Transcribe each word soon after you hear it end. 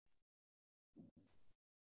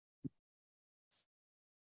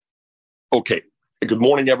Okay. Good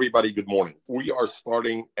morning, everybody. Good morning. We are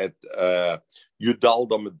starting at Yudal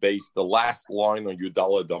Damet Base, the last line on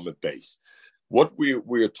Yudal Damet Base. What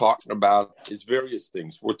we're talking about is various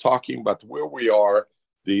things. We're talking about where we are.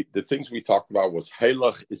 The things we talked about was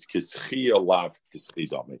Heilach is Kischia Lav Kischi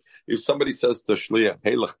Dami. If somebody says to Shliach,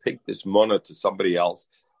 Heilach, take this money to somebody else,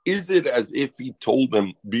 is it as if he told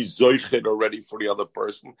them, be zoichet already for the other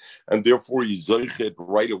person, and therefore he's zoichet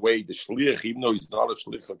right away? The shliach, even though he's not a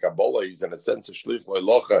shliach of Kabbalah, he's in a sense a shliach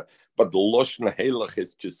loilocha, but the loshna heilach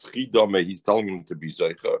is kischidame, he's telling him to be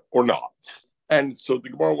zoichet or not. And so the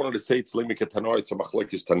Gemara wanted to say it's limik tanoi, it's a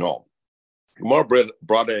machlekes tanom. Gemara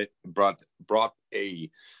brought a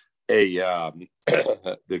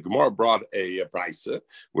the Gemara brought a brisa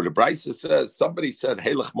where the brisa says somebody said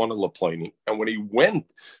Heilach Mona LaPloni, and when he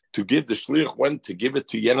went to give the shliach went to give it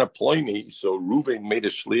to Yena Ploni, so Reuven made a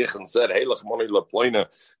shliach and said Heilach Mona LaPloni,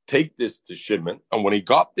 take this to Shimon, and when he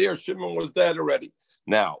got there, Shimon was dead already.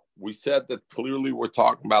 Now we said that clearly we're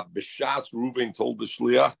talking about Bishas. Reuven told the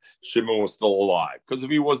shliach Shimon was still alive, because if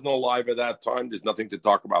he wasn't alive at that time, there's nothing to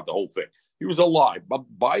talk about the whole thing. He was alive, but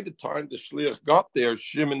by the time the shliach got there,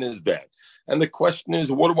 Shimon is dead. And the question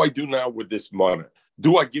is, what do I do now with this money?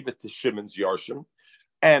 Do I give it to Shimon's Yarshim?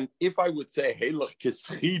 And if I would say, Heilach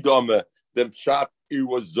kischidame, then pshat, it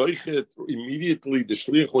was zoichet immediately. The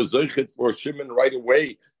shliach was zoichet for Shimon right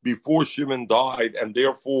away before Shimon died, and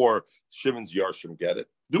therefore Shimon's Yarshim get it.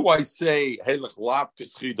 Do I say Heilach lav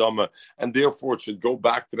kischidame, and therefore it should go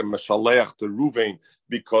back to the Meshaleach, to Reuven,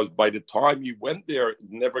 because by the time he went there, it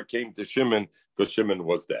never came to Shimon because Shimon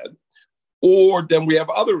was dead? Or then we have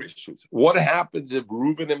other issues. What happens if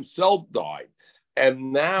Reuven himself died?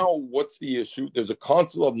 And now what's the issue? There's a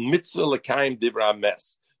concept of mitzvah l'kaim divra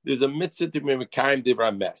mes. There's a mitzvah to l'kaim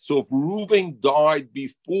divra mes. So if Reuven died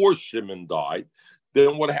before Shimon died,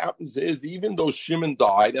 then what happens is, even though Shimon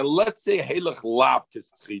died, and let's say Heilach lav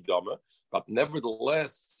kischidame, but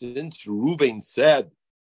nevertheless, since Reuven said,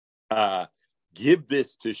 give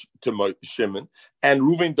this to Shimon, and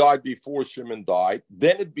Reuven died before Shimon died,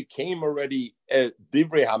 then it became already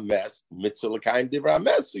divrei hames, mitzvah l'kaim divrei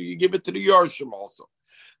hames, so you give it to the Yarshim also.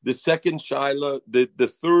 The second shaila, the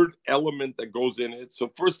third element that goes in it.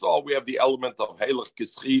 So first of all, we have the element of Heilach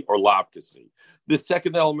Kischi or Lav Kischi. The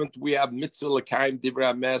second element, we have Mitzvah L'Kaim Divrei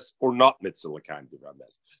Hames or not Mitzvah L'Kaim Divrei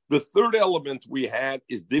Hames. The third element we had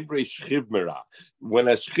is Divrei Shchiv Mira. When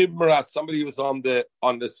a Shchiv Mira, somebody was on the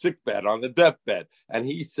sick bed, on the deathbed, and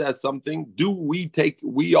he says something,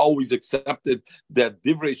 we always accepted that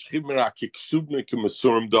Divrei Shchiv Mira Kiksubne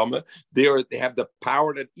Kimasurim Dame, they have the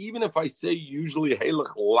power that even if I say usually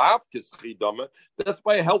Heilach Lav kischidame, that's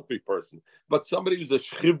by a healthy person. But somebody who's a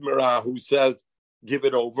shchiv mira who says, give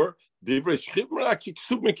it over,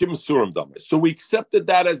 so we accepted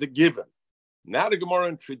that as a given. Now the Gemara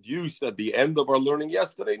introduced at the end of our learning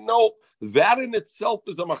yesterday, no, that in itself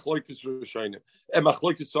is a machlokes rishonim, a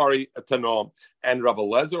tanom. And Rabbi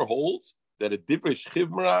Lezer holds that a divrei shchiv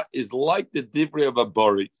mira is like the divrei of a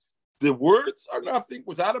bari. The words are nothing.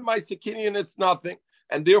 Without a ma'aseh it's nothing.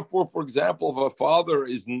 And therefore, for example, if a father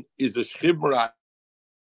is a shchibra,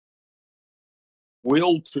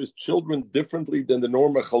 will to his children differently than the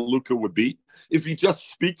normal chalukah would be, if he just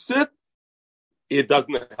speaks it, it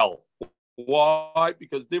doesn't help. Why?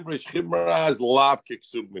 Because divrei shchibra is lav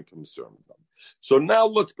kiksub mikim. So now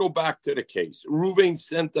let's go back to the case. Reuven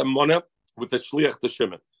sent a money with a shliach to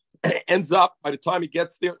Shimon. Ends up, by the time he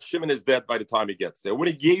gets there, Shimon is dead by the time he gets there. When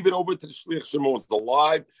he gave it over to the shliach, Shimon was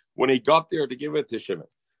alive. When he got there to give it to Shimon,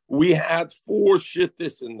 we had 4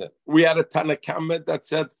 shittis in there. We had a Tanakamet that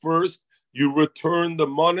said first, you return the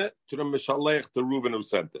money to the Mishalech, the Reuven who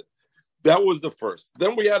sent it. That was the first.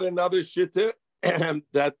 Then we had another shitta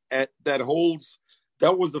that holds,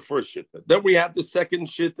 that was the first shitta. Then we had the second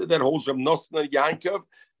shitta that holds Rav Nosson Yankov.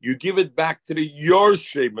 You give it back to the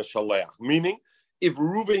Yorshe Mishalech, meaning if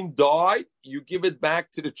Reuven died, you give it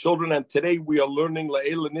back to the children. And today we are learning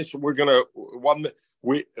La'ela Nishma.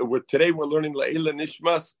 Today we're learning La'ela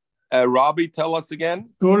Nishmas. Rabbi, tell us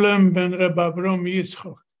again. Sholem ben Reb Avram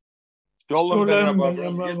Yitzchak. Sholem ben Reb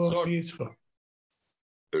Avram Yitzchak.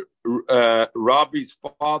 Rabbi's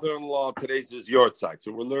father-in-law, today's his yortzeit.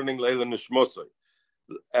 So we're learning La'ela Nishmosai.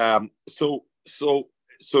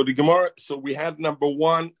 So the Gemara, so we had number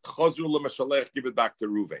 1, Chazru l'Mashalech, give it back to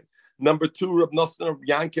Reuven. Number 2, Rav Nosson of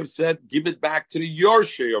Yankev said, give it back to the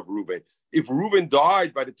Yorshe of Reuven. If Reuven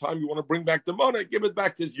died, by the time you want to bring back the money, give it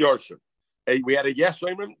back to his Yorshim. We had a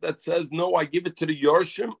Yeshayim that says, no, I give it to the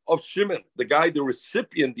Yorshim of Shimon. The guy, the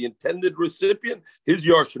recipient, the intended recipient, his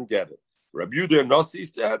Yorshim get it. Rabbi Yehuda Nasi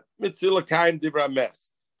said, Mitzvah l'kaim divra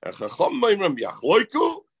mes. And Chacham Meimram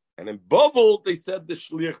Yachloiku, And in Bavel, they said the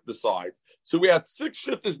shliach decides. So we had 6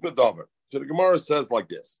 shittas medaber. So the Gemara says like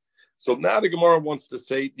this. So now the Gemara wants to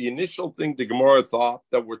say the initial thing the Gemara thought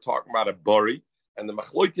that we're talking about a bari, and the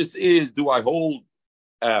machlokes is, do I hold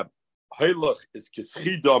Hailach is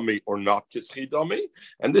kischidami or not kischidami?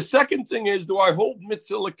 And the second thing is, do I hold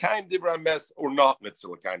mitzvah l'kaim divrei mes or not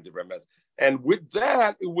mitzvah l'kaim divrei mes? And with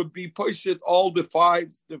that, it would be pushit all the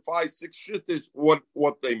five, 6 shittas,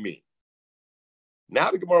 what they mean.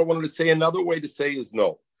 Now the Gemara wanted to say another way to say is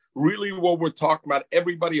no. Really, what we're talking about,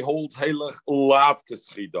 everybody holds Hailach lav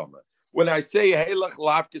kischidami. When I say Hailach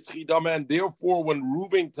lav kischidami, and therefore when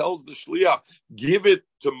Reuven tells the shliach, give it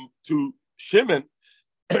to Shimon,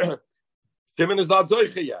 Shimon is not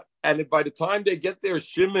Zoicha yet. And if by the time they get there,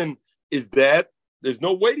 Shimon is dead, there's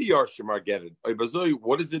no way the Yarshim are get it.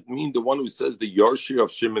 What does it mean, the one who says the Yarshi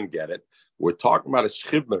of Shimon get it? We're talking about a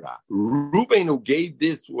Shchibmera. Reuben, who gave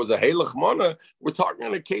this, was a Hailach Mana. We're talking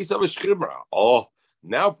in a case of a Shchibmera. Oh,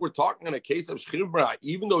 now if we're talking in a case of Shchibmera,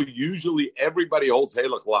 even though usually everybody holds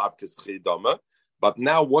Hailach Lav Kischidama, but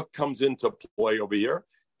now what comes into play over here?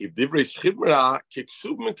 If divrei shchibra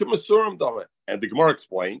kiksubim and kimasurim dame, and the Gemara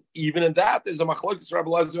explained, even in that there's a machlokes Rabbi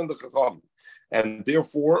Lezer and the Chacham, and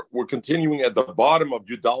therefore we're continuing at the bottom of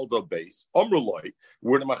Yudalda base Amruloi,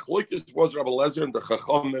 where the machlokes was Rabbi Lezer and the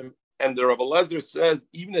Chacham, and the Rabbi Lezer says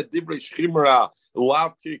even at divrei shchibra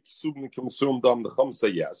lav kiksubim and kimasurim dame, the Chacham say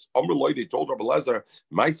yes. Amruloi, they told Rabbi Lezer,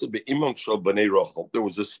 Ma'aseh be'iman shel bnei Rachel. There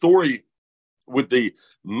was a story with the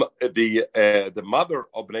mother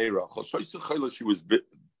of bnei Rachel.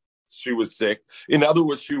 She was sick. In other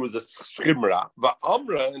words, she was a shchimra.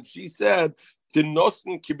 Va'amra, and she said,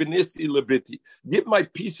 "Tinosen kibinisi lebiti, give my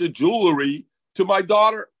piece of jewelry to my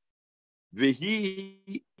daughter."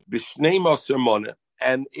 V'hi b'shnei maser mana,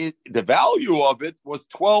 and the value of it was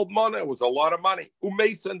 12 mana. It was a lot of money.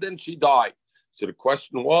 Umeisa, and then she died. So the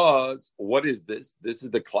question was, what is this? This is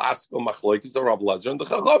the classical machlokes of Rabbi Lezer and the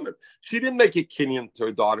Chachamim. She didn't make a kinyan to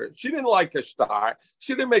her daughter. She didn't like a star.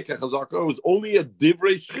 She didn't make a chazaka. It was only a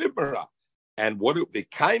divrei shchibra. And what the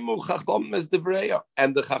kaimu chacham as divreya,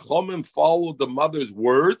 and the Chachamim followed the mother's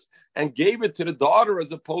words and gave it to the daughter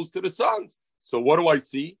as opposed to the sons. So what do I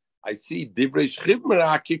see? I see divrei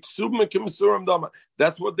shchibra kiksubim kimasurim dama.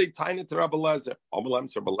 That's what they tied it to Rabbi Lezer. Rabbi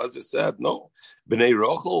Lezer said no. Bnei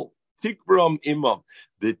Rachel. Tikbram Imam,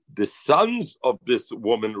 the sons of this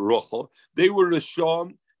woman, Rachel, they were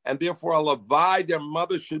Rishon, and therefore Alavai, their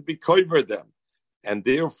mother should be koiver them. And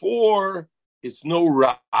therefore, it's no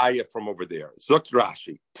raya from over there. Zot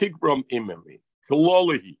Rashi, Tikbram Imami,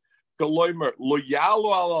 Kalolihi, Kaloimer,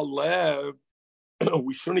 Loyalo Alalev,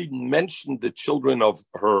 we shouldn't even mention the children of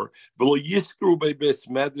her. V'lo yiskru be'bes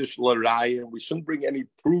medrash l'raya, we shouldn't bring any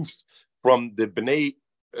proofs from the Bnei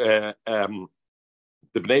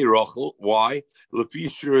Rachel. Why? They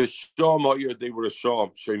were a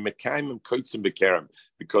sham.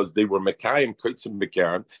 Because they were mekayim koitzim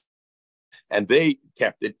bekarim, and they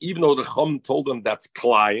kept it, even though the Chum told them that's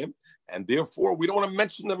klayim, and therefore we don't want to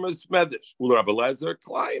mention them as medish. Ul Rabbi Lezer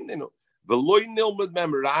klayim, you know. V'loy nilmud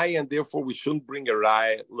mem raya, and therefore we shouldn't bring a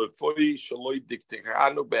raya. Lefoy shaloy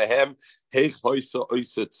diktekanu behem heich hoisa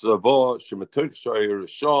oisa tzava shematov shoyer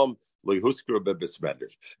sham.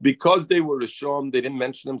 Because they were a sham, they didn't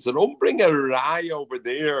mention them. So don't bring a raya over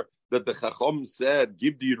there that the Chacham said,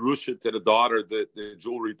 give the Yerusha to the daughter, the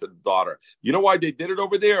jewelry to the daughter. You know why they did it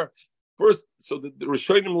over there? First, so the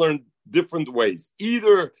Rishonim learned different ways.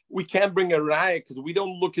 Either we can't bring a raya because we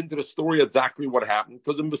don't look into the story exactly what happened.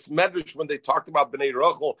 Because in Besmedrash, when they talked about Bnei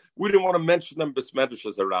Rachel, we didn't want to mention them Besmedrash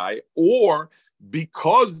as a raya. Or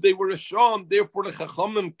because they were a sham, therefore the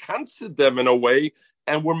Chachamim canceled them in a way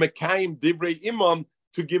and were mekayim divrei imam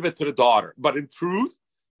to give it to the daughter. But in truth,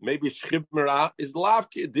 maybe shchibmera is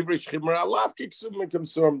lavki, divrei shchibmera lavki ksum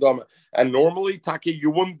and dama. And normally, Taki, you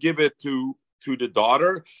wouldn't give it to the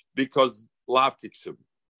daughter because lavki ksum.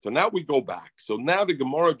 So now we go back. So now the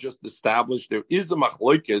Gemara just established there is a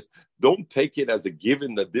machlokes. Don't take it as a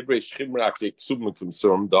given that divrei shchibmera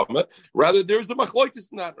ksum and dama. Rather, there's a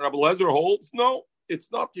machlokes in that. Rabbi Lezer holds, no,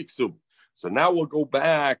 it's not kiksum. So now we'll go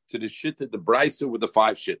back to the shitta, the brisa with the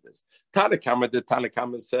 5 shittas. The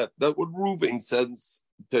Tanakama said that what Reuven says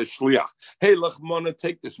to Shliach, hey, Lachmana,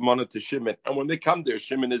 take this mana to Shimon. And when they come there,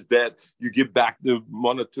 Shimon is dead. You give back the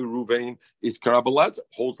mana to Reuven. Is Rabbi Lezer,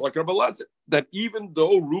 holds like Rabbi Lezer. That even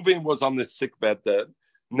though Reuven was on the sick bed dead,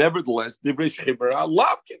 nevertheless, Divrei Shchibra,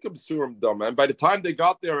 Lav Kikim Surim Dama. And by the time they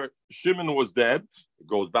got there, Shimon was dead. It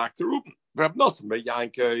goes back to Reuben. Reb Nosson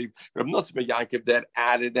Yankov that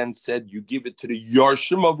added and said, you give it to the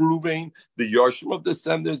Yarshim of Reuven, the Yarshim of the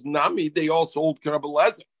descendants, Nami, they also hold Rabbi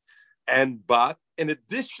Lezer. But an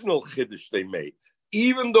additional chiddush they made.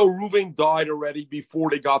 even though Reuven died already before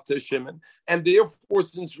they got to Shimon, and therefore,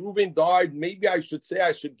 since Reuven died, maybe I should say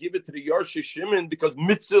I should give it to the Yarsha Shimon because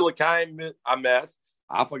mitzvah l'kaim ames.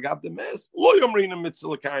 I forgot the mess. Lo yomrina mitzvah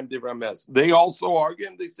l'kaim divra mes. They also argue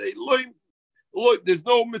and they say lo, there's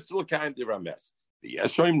no mitzvah l'kaim divra mes. The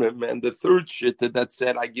Yeshayim and the third shitta that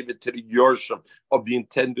said I give it to the Yarshim of the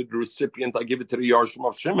intended recipient, I give it to the Yarshim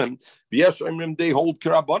of Shimon. The Yeshayim they hold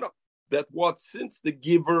karabana. That what since the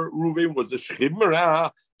giver Reuven was a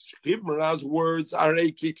shchivmera, shchivmera's words are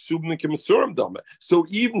ekik subnikim surim dame. So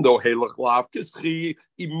even though helach lav kischi,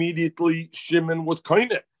 immediately Shimon was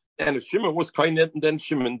kainet, and if Shimon was kainet, and then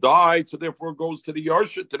Shimon died, so therefore it goes to the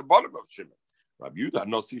yarsha to the bottom of Shimon. Rabbi Yudah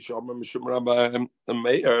Nasi Shalom Shimon Rabbi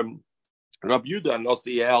Yudah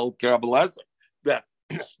Nasi held Karabelezer that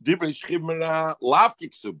divrei shchivmera lav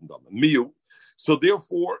kik subnim dame miu. So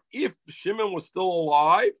therefore, if Shimon was still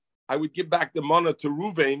alive, I would give back the money to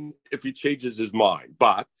Reuven if he changes his mind.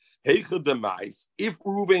 But if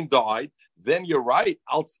Reuven died, then you're right. It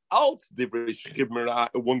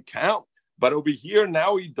won't count. But over here,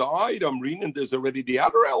 now he died. I'm reading, there's already the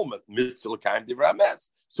other element.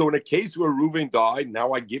 So in a case where Reuven died,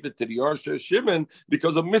 now I give it to the Yarsha Shimon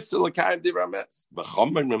because of mitzvah l'kaim divrames. The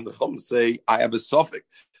Chum say, I have a suffix.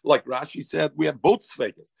 Like Rashi said, we have both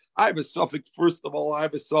sfekas. I have a suffix. First of all, I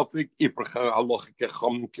have a suffix. If the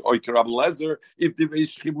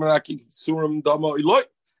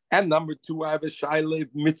and number two, I have a shaila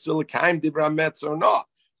mitzvah l'kaim divrametz or not.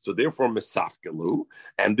 So therefore, mesafkalu,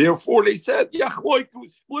 and therefore they said,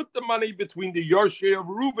 Yachloiku, split the money between the Yarsha of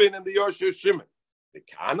Reuven and the Yarsha of Shimon. The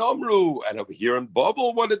Kanamru, and over here in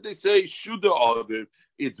Bubble, what did they say? Shuda Adiv.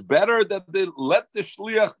 It's better that they let the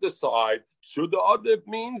Shliach decide. Shuda Adiv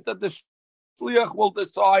means that the Shliach will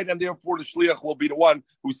decide, and therefore the Shliach will be the one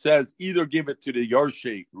who says either give it to the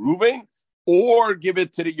Yarsha Reuven or give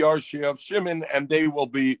it to the Yarsha of Shimon, and they will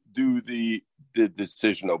do the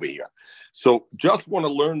decision over here. So just want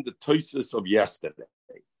to learn the Tosis of yesterday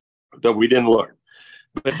that we didn't learn.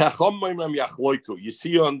 You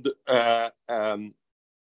see on the,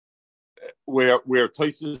 where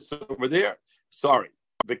Tosis over there. Sorry,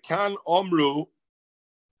 the Kan Omru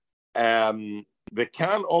Shuda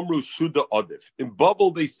Odif. In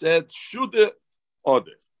Bubble they said Shuda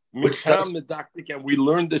Odif. Mikam medaktik, and we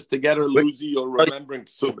learned this together, Lucy, you're remembering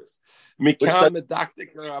Subis. Mikam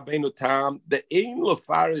medaktik Rabbeinu Tam, the Ein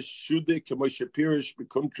Lefarish Shudik Moshe Pirish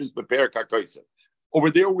Bekumtris Beper Kakoisim.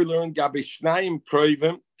 Over there we learned Gabi Shnaim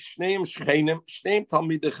Kroivim, Shneim Shchenim, Shneim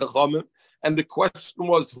Talmidei Chachamim, and the question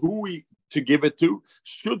was who we to give it to.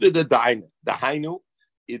 Shuda the Dainu, the Hainu.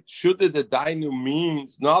 It Shuda the Dainu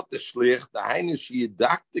means not the Shlich, the Hainu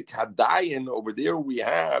Shiyadaktik Hadayin. Over there we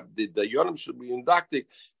have the Yonim should be indactic.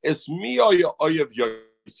 It's mi oyav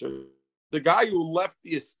yoser. The guy who left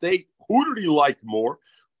the estate, who did he like more?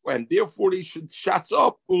 And therefore he should shut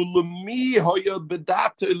up. Ulami hoya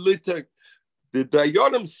bedata litak. The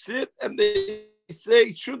Dayanim sit and they say,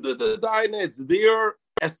 Shuda the Dainu, it's their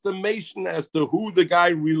estimation as to who the guy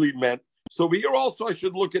really meant. So here also I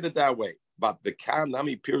should look at it that way. But the Kan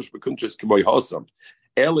Nami Pirish Bekuntres K'boy Hosam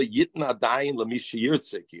Ele Yitna Dayin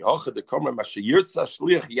LaMishayirtze Ki Hocha the Komer Mashayirtza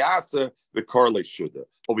Shliach Yasa the Korle Shuda.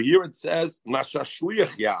 Over here it says Masha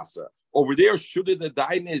Shliach Yasa. Over there Shuda the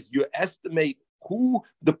Dayin is you estimate who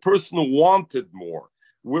the person wanted more.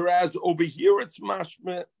 Whereas over here it's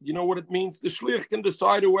mashma. You know what it means? The Shliach can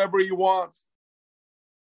decide whoever he wants.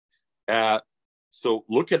 So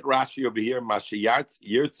look at Rashi over here.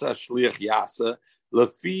 Mashayirtza Shliach Yasa.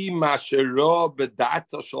 Lafi mashero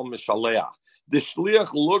bedata shel mishaleach. The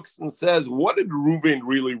shliach looks and says, "What did Reuven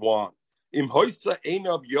really want? Im hoysa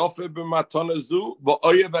einav yofe b'matanazu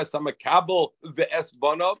v'oyev esamakabel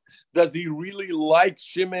ve'esbanav. Does he really like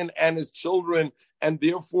Shimon and his children, and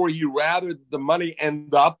therefore he rather the money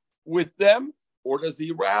end up with them, or does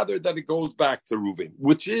he rather that it goes back to Reuven,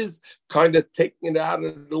 which is kind of taking it out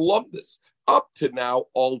of the lumdus? Up to now,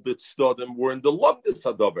 all the studim were in the lumdus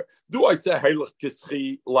hadover. Do I say heilig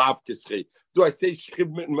kischi, lav kischi? Do I say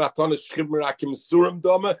shchivim matana shchivim rakim surim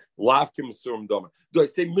dama, lav kim surim dama? Do I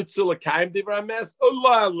say mitzvah l'kaim divrames, or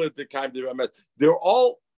la l'kaim divrames? They're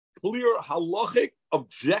all clear halachic,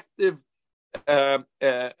 objective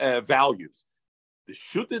values. The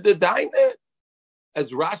shuddha the daina,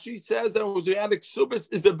 as Rashi says, and Oziatic Subis,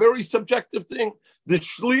 is a very subjective thing. The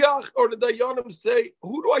Shliach or the Dayanim say,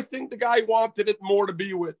 who do I think the guy wanted it more to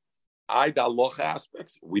be with? The halacha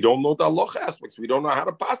aspects. We don't know the halacha aspects. We don't know how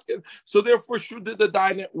to pass it. So therefore, should the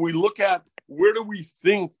Dayanim, we look at where do we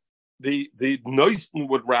think the Noisten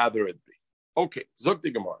would rather it be? Okay, Zog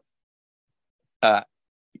the Gemara.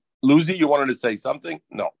 Lucy, you wanted to say something?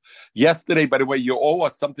 No. Yesterday, by the way, you owe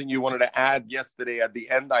us something you wanted to add yesterday at the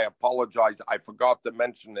end. I apologize. I forgot to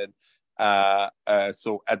mention it.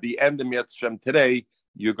 So at the end of Mitzvah Shem today,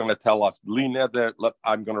 you're going to tell us.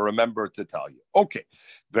 I'm going to remember to tell you. Okay.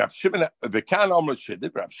 Rab Shimon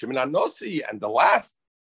Anosi, and the last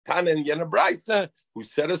Tana in Yenabraisa, who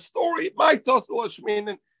said a story,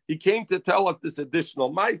 he came to tell us this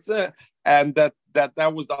additional Maisa, and that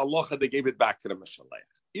was the halacha. They gave it back to the Mishalech.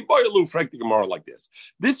 Iboyalu frankly Gemara like this.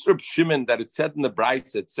 This Reb Shimon that it said in the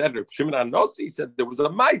Brisa, it said Reb Shimon Anosi said there was a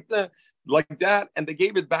Maita like that, and they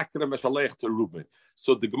gave it back to the Meshalech to Reuben.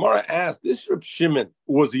 So the Gemara asked, this Reb Shimon,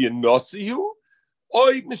 was he a Nasi?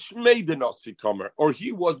 Oy mishmei the Nasi comer, or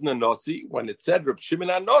he wasn't a Nasi. When it said Reb Shimon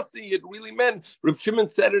Anosi, it really meant Reb Shimon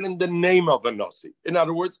said it in the name of a Nasi. In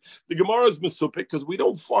other words, the Gemara is mesupik because we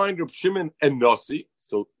don't find Reb Shimon a Nasi.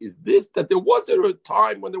 So is this that there was a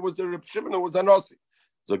time when there was a Reb Shimon who was a Nasi?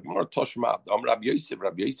 So Gemara Toshma, Rabbi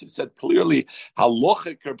Yosef said clearly,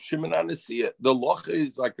 halachic Reb Shimon Anasiya. The locha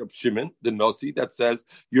is like Reb Shimon, the Nasi that says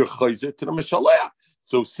you're chayzer to the Mishaleh.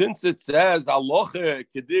 So since it says halachic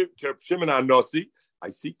Reb Shimon Anasi,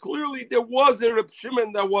 I see clearly there was a Reb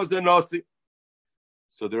Shimon that was a Nasi.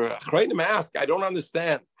 So the Achrayim ask, I don't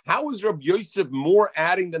understand. How is Reb Yosef more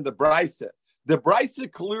adding than the Brisa? The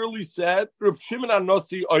Brisa clearly said Reb Shimon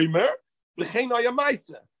Anasi Omer v'chein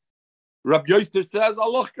oyamaisa. Rabbi Yosef says,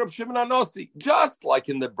 Allah Reb Shimon Anosi. Just like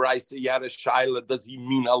in the Brisa, you had a Shaila, does he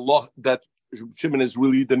mean Allah that Shimon is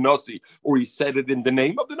really the Nasi, or he said it in the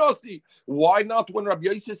name of the Nasi? Why not when Rabbi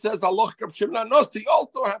Yosef says, Allah Reb Shimon Anosi,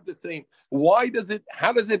 also have the same?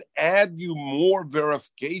 How does it add you more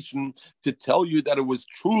verification to tell you that it was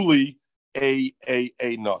truly a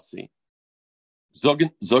Nasi?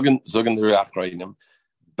 Zogen the Achrayim.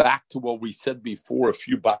 Back to what we said before a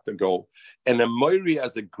few bat ago, and a Moiri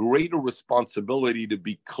has a greater responsibility to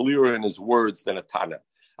be clearer in his words than a Tana.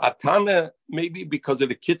 A Tana, maybe because of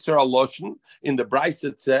the Kitzer Aloshin, in the Bryce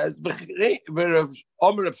it says,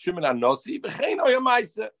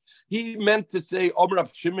 he meant to say Omer Reb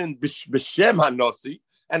Shimon b'shem HaNosi,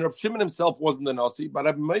 and Reb Shimon himself wasn't the Nasi, but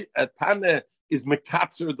a Tana is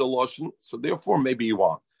Mekatzer the Loshin, so therefore maybe you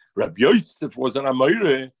want. Reb Yosef was an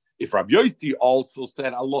Amoire. If Rabbi Yosef also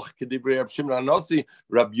said Allah Kedivrei Reb Shimon Anosi,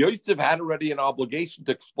 Rabbi Yosef had already an obligation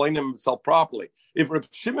to explain himself properly. If Reb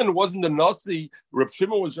Shimon wasn't the Nasi, Reb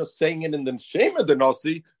Shimon was just saying it in the shame of the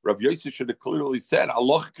Nasi, Rabbi Yosef should have clearly said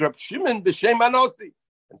Allah Reb Shimon b'shem Anosi.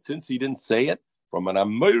 And since he didn't say it from an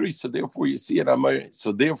Amori, so therefore you see it Amori.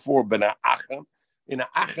 So therefore, ben Achem, in a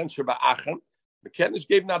Achem sheba Achem, McKennish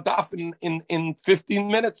gave Nadaf in 15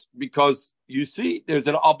 minutes because you see there's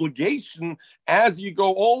an obligation as you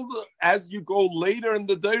go later in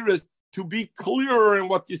the Deiris to be clearer in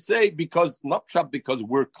what you say, because not because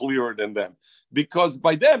we're clearer than them, because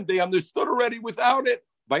by them they understood already without it.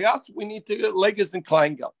 By us we need to get Legis and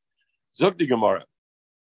Kleingel. Zog the Gemara.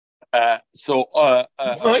 What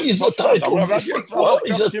is the title? What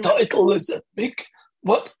is the title? Is it big?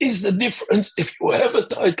 What is the difference if you have a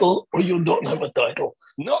title or you don't have a title?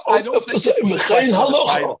 No, I don't think it's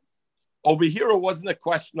over here, it wasn't a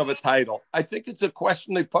question of a title. I think it's a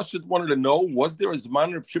question they Pashut wanted to know, was there a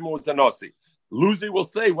Zman Reb Shimon was a Nasi? Lucy will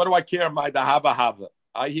say, what do I care? My Dahava Hava.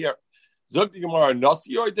 I hear. Zog the Gemara,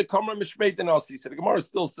 Nasi or the Kamar Mishmei the Nasi. So the Gemara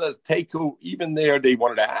still says, Teku, even there they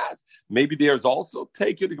wanted to ask. Maybe there's also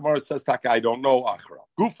Teku. The Gemara says, Taka, I don't know. Achra.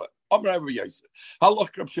 Gufa. Amr Rabbi Yosef.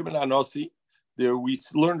 Halach Reb Shimon Nasi. There we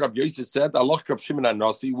learned Rabbi Yosef said, Allah Reb Shimon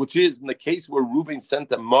Anosi, which is in the case where Reuven sent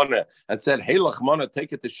a mana and said, hey, Mana,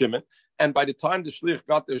 take it to Shimon. And by the time the Shlich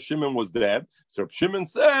got there, Shimon was dead. So Shimon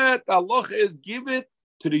said, Allah is give it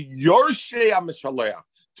to the Yorshei HaMeshalech,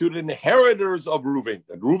 to the inheritors of Reuven.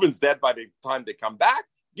 That Reuven's dead by the time they come back,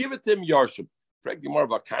 give it to him, Yarshim.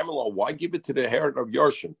 Why give it to the inheritor of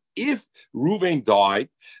Yarshim? If Reuven died,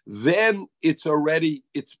 then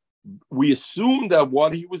we assume that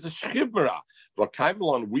what he was a shchibmera.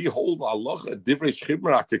 We hold Allah a divrei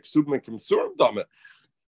shchibmera keksubim kimsurim dame.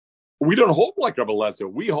 We don't hold like Rabbi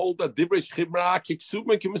Lezer. We hold a divrei shchibmera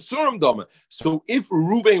keksubim kimsurim dame. So if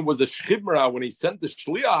Reuven was a shchibmera when he sent the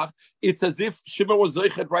shliach, it's as if Shimon was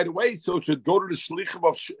zeichet right away. So it should go to the shlichim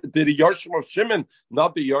of the Yarshim of Shimon,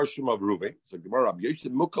 not the Yarshim of Reuven. So Rabbi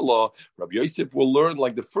Yosef Mukala, Rabbi Yosef will learn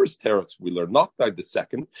like the first teretz we learn, not like the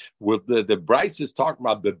second. With the Bryce is talking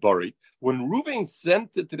about the bari. When Reuven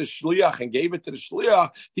sent it to the shliach and gave it to the shliach,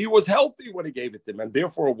 he was healthy when he gave it to him, and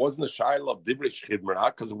therefore it wasn't a shaila of divrei shchibmera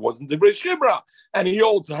because it wasn't divrei shchibmera, and he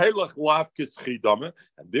holds heilach lafkis chidame,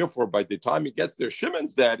 and therefore by the time he gets there,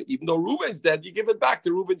 Shimon's dead. Even though Reuven's dead, you give it back to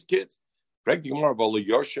Reuven's kids.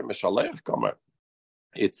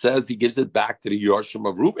 it says he gives it back to the Yorshim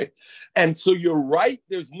of Reuben. And so you're right,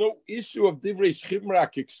 there's no issue of Divrei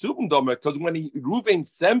Shchimra Kiksubendome, because when Reuben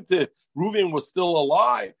sent it, Reuben was still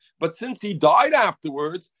alive. But since he died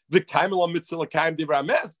afterwards, the Kaimel Mitzvah Kaim Divrei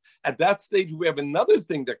Mes, at that stage we have another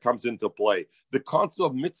thing that comes into play, the concept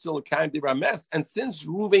of Mitzvah Kaim Divrei Mes. And since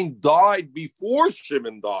Reuben died before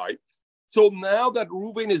Shimon died, so now that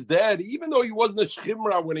Reuven is dead, even though he wasn't a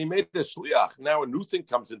shchimra when he made the shliach, now a new thing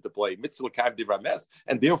comes into play, mitzvah kaim divrei mes,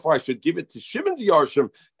 and therefore I should give it to Shimon's yarshim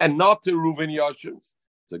and not to Reuven yarshim's.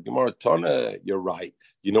 So Gemara Tana, you're right.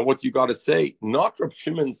 You know what you got to say? Not Reb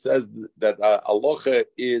Shimon says that alocha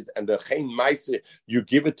is, and the chein ma'aseh, you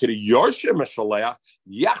give it to the yarshim meshaleach,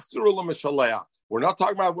 yachzuru l'meshaleach. We're not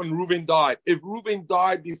talking about when Reuven died. If Reuven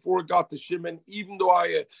died before it got to Shimon, even though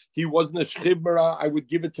he wasn't a shchibra, I would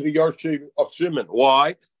give it to the Yarshim of Shimon.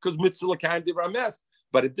 Why? Because mitzvah kaim divrei mes.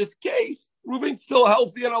 But in this case, Reuven's still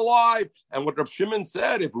healthy and alive. And what Reb Shimon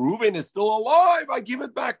said, if Reuven is still alive, I give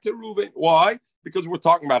it back to Reuven. Why? Because we're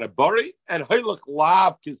talking about a bari and haylach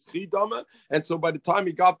lav kischidama. And so by the time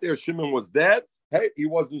he got there, Shimon was dead. Hey, he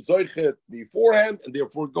wasn't zoichet beforehand, and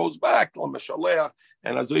therefore it goes back to Mashaleach.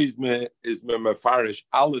 And as is mefarish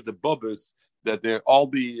all of the bubbas that they're all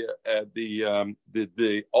the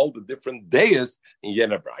different days in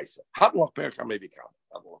Yena Braisa. Hadlach percha maybe come.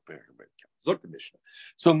 Zok the Mishnah.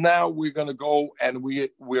 So now we're going to go and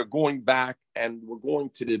we're going back and we're going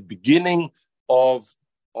to the beginning of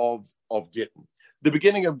Gittin. The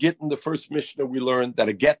beginning of Gittin, the first Mishnah, we learned that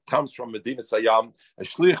a get comes from Medina Sayyam. A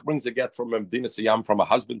shliach brings a get from Medina Sayyam, from a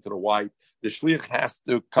husband to the wife. The shliach has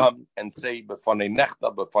to come and say, B'fanei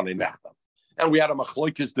nechta, B'fanei nechta. And we had a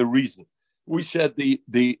machloikis, the reason. We said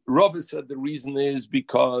the Rabbi said the reason is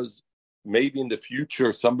because maybe in the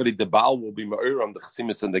future somebody, the Baal, will be ma'ir on the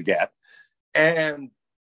chesimis and the get. And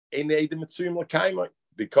in Eidim Mitzuyim L'kaimai,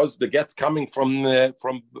 because the get's coming from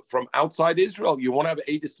outside Israel, you won't have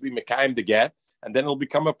Eidis to be Mekayim the get, and then it'll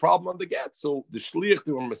become a problem on the get. So the shliach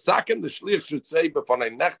to a masakin, the shliach should say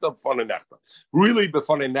b'fanei nechta, b'fanei nechta. Really,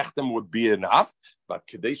 b'fanei nechtam would be enough, but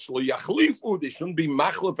kadesh lo yachlifu, they shouldn't be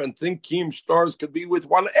machlif and think kim stars could be with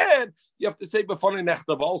one end. You have to say b'fanei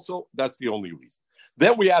nechtam also. That's the only reason.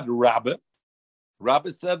 Then we had Rabbi. Rabbi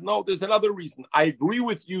said, no, there's another reason. I agree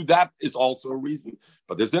with you, that is also a reason.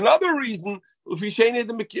 But there's another reason. In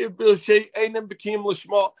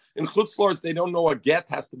Chutzlars, they don't know a get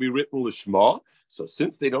has to be written l'shma. So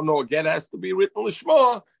since they don't know a get has to be written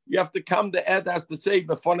l'shma, you have to come, the ed has to say,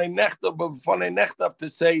 b'fanei nechta, b'fanei nechta, to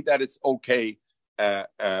say that it's okay, b'fanei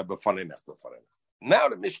nechta, b'fanei nechta. Now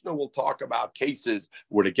the Mishnah will talk about cases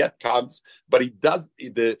where the get comes, but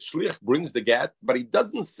the shliach brings the get, but he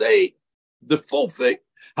doesn't say the full thing.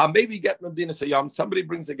 How maybe get Medina Sayyam, somebody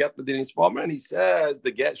brings a get Medina Sayyam, and he says,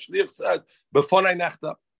 the get shliach says, b'fanei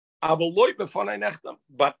nechta, avaloi b'fanei nechta,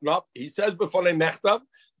 but not, he says b'fanei nechta,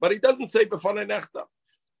 but he doesn't say b'fanei nechta.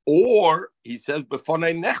 Or he says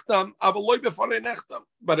b'fanei nechta, avaloi b'fanei nechta,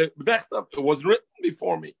 but it was written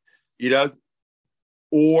before me. He does.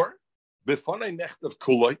 Or b'fanei nechta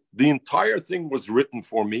kuloi, the entire thing was written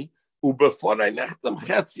for me, u'b'fanei nechta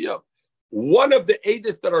chetzia. One of the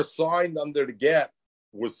edis that are signed under the get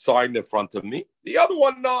was signed in front of me. The other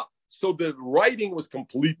one not. So the writing was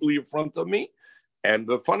completely in front of me. And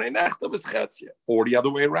the b'fanei nechta was chetzia. Or the other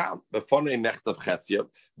way around. B'fanei nechta chetzia.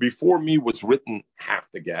 Before me was written half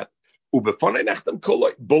the get. U'b'fanei nechta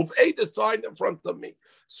koloi. Both edis signed in front of me.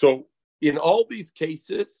 So in all these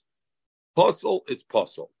cases, puzzle, it's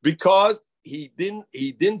puzzle. Because he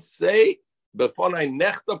didn't say b'fanei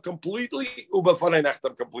nechtav completely, u'b'fanei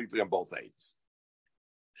nechtav completely on both ends.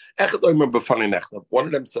 Echad oimer b'fanei nechtav. One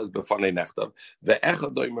of them says b'fanei nechtav. The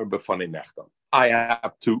echad oimer b'fanei nechtav. I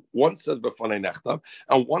have two. One says b'fanei nechtav,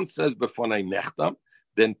 and one says b'fanei nechtav.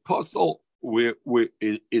 Then puzzle,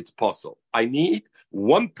 it's puzzle. I need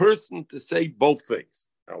one person to say both things.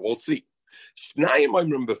 Now we'll see.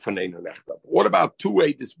 What about two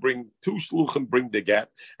shluchim bring the get,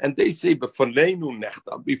 and they say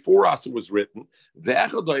before us it was written,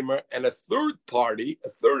 and a third party, a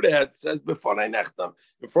third head says in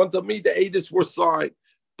front of me the edis were signed.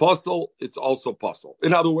 Puzzle, it's also puzzle.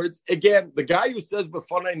 In other words, again, the guy who says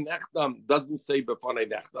b'fanei nechtam doesn't say b'fanei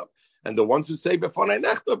nechtam, and the ones who say b'fanei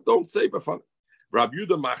nechtam don't say b'fanei. Rabbi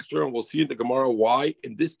Yehuda machsher, and we'll see in the Gemara why.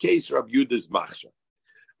 In this case, Rabbi Yehuda is machsher.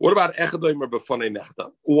 What about Echadoimer b'fanei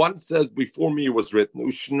nechtam? One says before me it was written,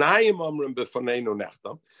 Ushnayim amrim b'faneinu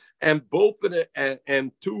nechtam, and both of the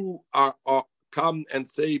and two are come and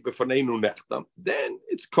say b'faneinu nechtam. Then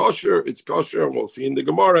it's kosher, and we'll see in the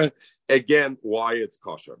Gemara again why it's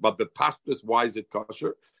kosher. But the pashtus, why is it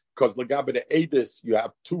kosher? because Lagabe the Adis, you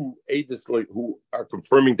have two Adis who are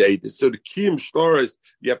confirming the Adis. So the Kiyum star is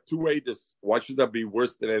you have two Adis. Why should that be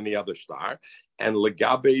worse than any other star? And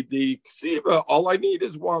Lagabe the Ksiva, all I need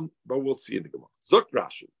is one, but we'll see in the Gemara. Zok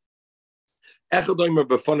Rashi. Echad Omer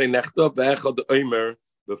b'fanei nechta, ve'echad Omer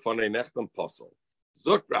b'fanei nechtam pasol.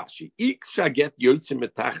 Zok Rashi. Ik shaget yotzim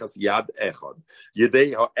metachas yad echad,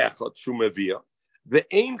 yedei ha'echad shumevia,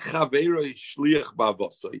 ve'ein chaveroi shliach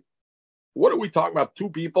ba'avosoi. What are we talking about? Two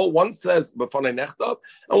people. One says b'fanei nechta,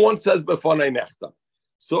 and one says b'fanei nechta.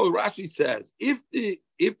 So Rashi says, if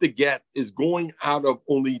the get is going out of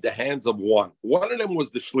only the hands of one of them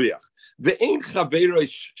was the shliach. Ve'ein chaveroi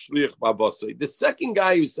shliach ba'avosoi. The second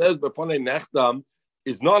guy who says b'fanei nechta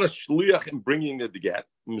is not a shliach in bringing the get.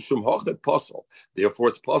 Mishum hochet posel. Therefore,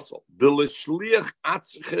 it's posel. The l'shliach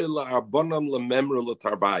atzche la'arbanam lememra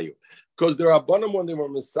l'tarbayu. Because there are abanam when they were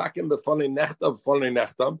misakim b'fanei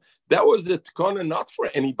nechtam. That was a tkana not for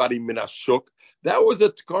anybody minashuk. That was a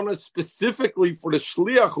tkana specifically for the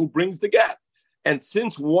shliach who brings the get. And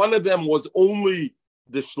since one of them was only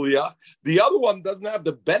the shliach, the other one doesn't have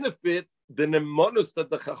the benefit. The nemanus that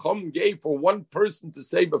the Chacham gave for one person to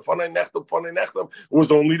say b'fanei nechtam was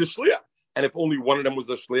only the shliach, and if only one of them was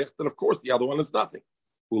a shliach, then of course the other one is nothing.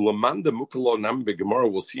 Ulamanda mukalo nam beGemara,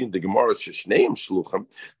 we'll see in the Gemara sheshneim shluchim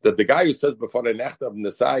that the guy who says b'fanei nechtam and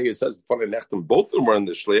the guy who says b'fanei nechtam, both of them are in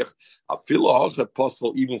the shliach. Afilo hachet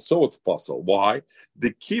posel, even so it's posel. Why?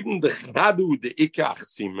 The kibun the chadu the ikach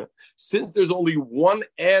sima. Since there's only one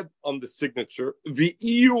ad on the signature,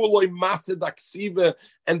 v'iyu loy mased aksiva,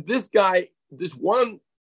 and this guy, this one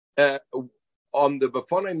on the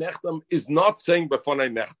b'fanei nechtam is not saying b'fanei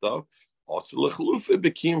nechtam.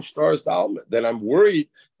 Then I'm worried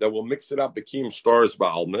that we'll mix it up. Bekim stars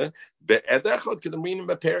ba'alme.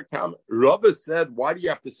 Rabbi said, why do you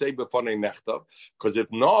have to say b'fanei nechtav? Because if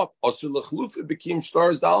not, bekim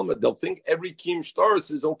stars ba'alme. They'll think every kim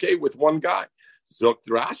stars is okay with one guy. Zokt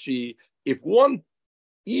Rashi, if one,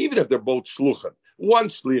 even if they're both shluchim, one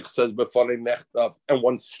shlich says b'fanei nechtav and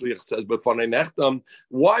one shlich says b'fanei nechtam,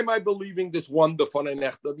 why am I believing this one b'fanei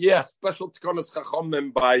nechtav? Yes, special tkanas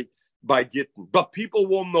chachamim by Gittin. But people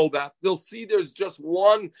won't know that. They'll see there's just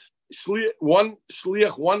one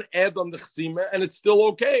shliach, one ad on the chesima, and it's still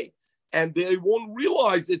okay. And they won't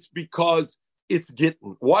realize it's because it's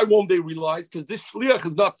Gittin. Why won't they realize? Because this shliach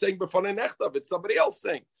is not saying b'fanei nechtav, it's somebody else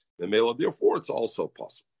saying. Therefore, it's also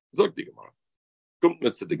possible. Zog the Gemara.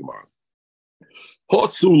 Kumtmitz the Gemara.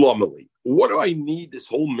 What do I need this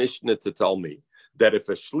whole Mishnah to tell me? That if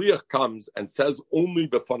a shliach comes and says only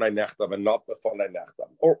b'fanei nechtam and not b'fanei nechtam,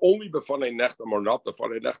 or only b'fanei nechtam or not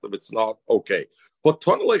b'fanei nechtam, it's not okay. But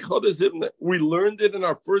we learned it in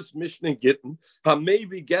our first Mishnah in Gittin.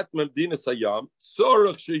 Hamevi get memdina sayam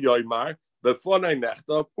sorach sheyoymar b'fanei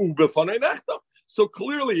nechtam u b'fanei nechtam. So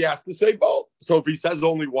clearly he has to say both. So if he says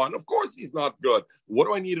only one, of course he's not good. What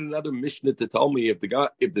do I need another Mishnah to tell me if the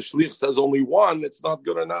shliach says only one, it's not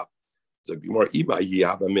good enough? So if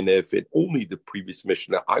it only the previous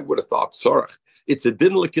Mishnah, I would have thought Sarach. It's a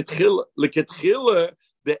din leketchila. Leketchila,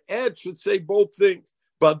 the ad should say both things.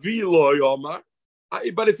 But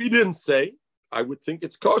if he didn't say, I would think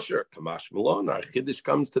it's kosher. Kamash Malon, our Chiddush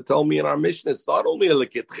comes to tell me in our Mishnah, it's not only a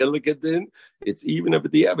leketchila din, it's even if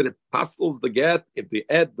the ad, it pastels the get. If the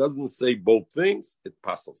ad doesn't say both things, it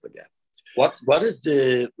pastels the get. What's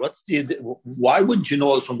the why wouldn't you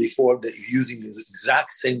know it from before that you're using the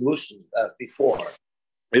exact same lotion as before?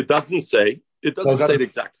 It doesn't say the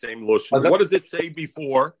exact same lotion. What does it say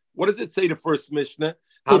before? What does it say the first Mishnah?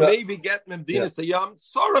 Maybe get memdina sayam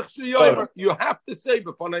sarach sheyomer. You have to say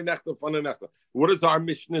b'fanei nechta. What does our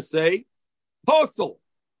Mishnah say? Posel.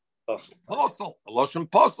 Posel. Lotion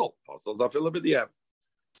posel. Posel zafil b'diyam.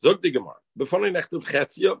 Zog the Gemara. B'fanei nechta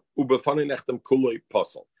v'chetzia u b'fanei nechta kuloi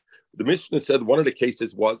posel. The Mishnah said one of the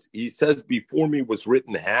cases was, he says, before me was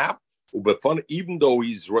written half, even though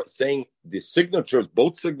he's saying the signatures,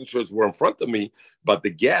 both signatures were in front of me, but the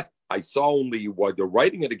get, I saw only, while they're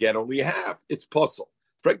writing it again, only half. It's puzzle.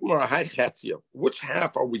 Which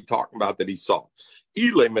half are we talking about that he saw?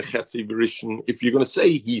 If you're going to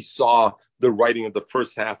say he saw the writing of the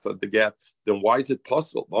first half of the get, then why is it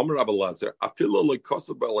puzzle? Rabbi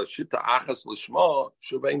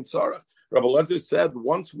Lezer said,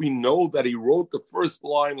 once we know that he wrote the first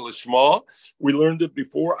line Lishma, we learned it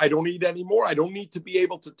before, I don't need any more. I don't need to be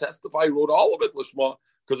able to testify he wrote all of it Lishma,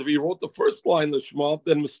 because if he wrote the first line Lishma,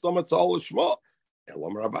 then Mistamat's all Lishma. The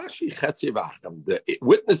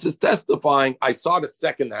witness is testifying, I saw the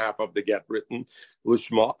second half of the get written,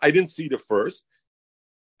 Lishma. I didn't see the first.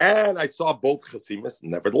 And I saw both chasimas.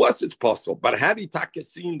 Nevertheless, it's possible. But had he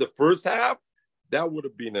seen the first half, that would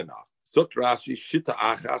have been enough. Zot Rashi, Shita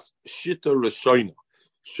Achas, Shita Rishoina.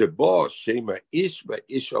 Sheba Shema Ish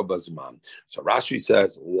Isha Bazman. So Rashi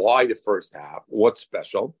says, why the first half? What's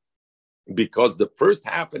special? Because the first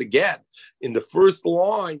half of the get, in the first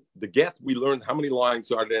line, the get, we learned how many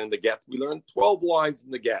lines are there in the get? We learned 12 lines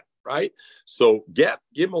in the get, right? So get,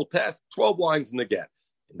 Gimel test, 12 lines in the get.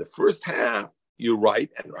 In the first half, you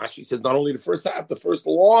write, and Rashi says not only the first half, the first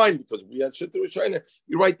line, because we had Shita Rishayna,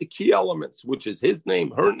 you write the key elements, which is his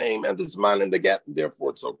name, her name, and this man in the get, and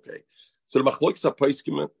therefore it's okay. So the Machlokes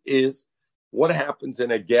HaPoskim is what happens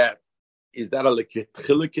in a get. Is that a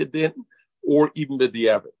lekitchilikadin or even the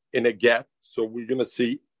diavad? In a get, so we're going to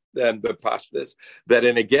see then the pashtas that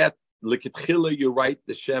in a get, lekitchila, you write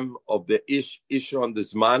the shem of the ish on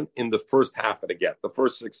this man in the first half of the get, the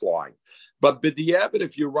first 6 lines. But b'diavad,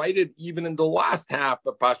 if you write it even in the last half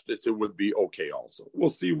of pashtas, it would be okay also. We'll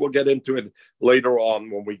see. We'll get into it later on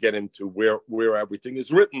when we get into where everything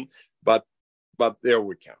is written. But there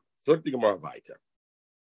we come.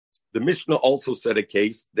 The Mishnah also said a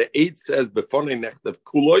case. The Eid says b'fonei nechtev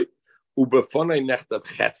kuloi.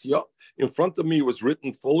 In front of me was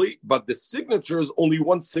written fully, but the signature is only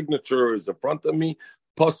one signature is in front of me.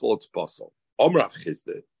 Puzzle, it's puzzle. Omrav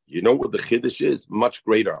Chizde. You know what the Chiddush is? Much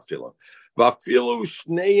greater, Afilu.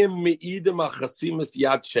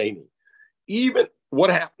 Even what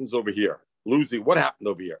happens over here? Lucy, what happened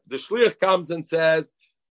over here? The Shliach comes and says,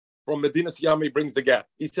 from Medina Yami brings the get.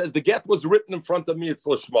 He says, the get was written in front of me, it's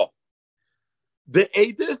Lishma. The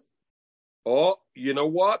Eidis, you know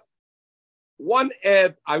what? One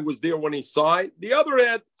Ed, I was there when he signed. The other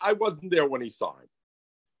Ed, I wasn't there when he signed.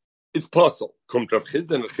 It's puzzle. Kommt Rav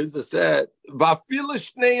Chizda, and Chizda said,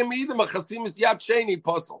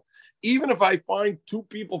 puzzle. Even if I find 2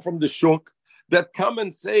 people from the shuk that come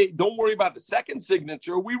and say, don't worry about the second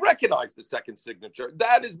signature, we recognize the second signature.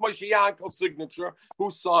 That is Moshe Yankel's signature,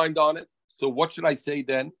 who signed on it. So what should I say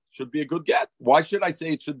then? Should be a good get. Why should I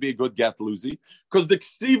say it should be a good get, Lucy? Because the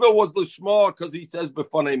ksiva was l'shma, because he says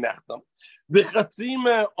b'fanei nechtam. The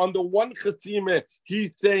chasime, on the one chasime,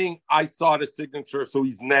 he's saying, I saw the signature, so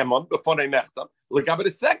he's neman, b'fanei nechtam. Like, but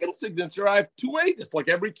the second signature, I have 2 edis, like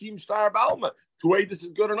every kim shtar balma. 2 edis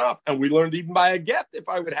is good enough. And we learned even by a get, if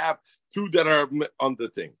I would have 2 that are on the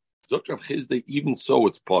thing. Zok Rav Chizda, even so,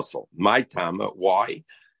 it's puzzle. My tama, why?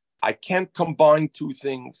 I can't combine 2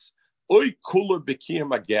 things. Oy kula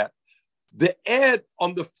bekim a get. The ed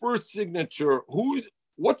on the first signature,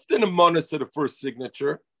 what's the nemanis of the first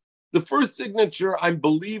signature? The first signature, I'm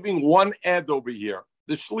believing one ed over here,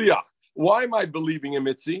 the shliach. Why am I believing him,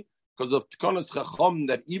 Mitzi? Because of tkonas chacham,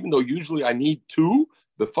 that even though usually I need 2,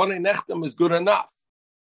 the fanei nechtam is good enough.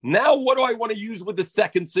 Now, what do I want to use with the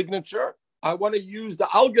second signature? I want to use the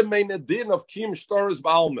algemeine din of kim shtaras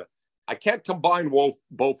ba'alma. I can't combine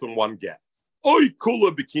both in one get. Oy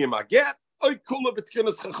kula became a get, oy kula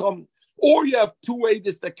betkinas chacham. Or you have 2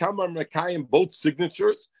 edis that come on Mekayim, both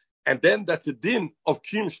signatures, and then that's a din of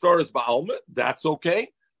kim shtaras ba'alma. That's okay.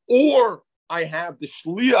 Or I have the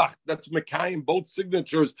shliach that's Mekayim, both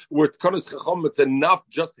signatures, where tkanas chacham, it's enough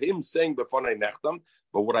just him saying b'fanei nechtam.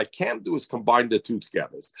 But what I can't do is combine the 2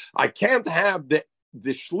 together. I can't have the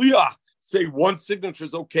shliach say one signature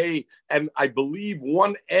is okay, and I believe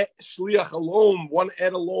one shliach alone, one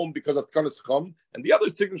ed alone, because of tkanas chacham, and the other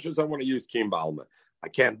signatures I want to use kim ba'alma. I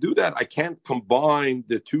can't do that. I can't combine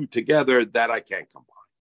the 2 together. That I can't combine.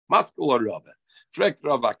 Maskul Rabba, Frek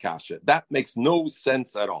Rabba Kasha. That makes no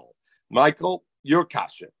sense at all. Michael, your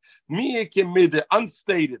kasha. Miyekimide,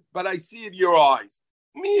 unstated, but I see it in your eyes.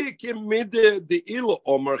 Miyekimide, the ilo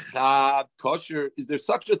omer chad kosher. Is there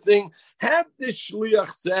such a thing? Had the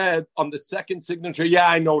shliach said on the second signature, yeah,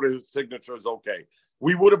 I know the signature is okay,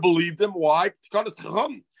 we would have believed him. Why?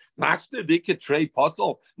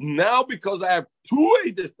 Now, because I have 2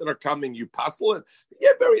 edis that are coming, you puzzle it.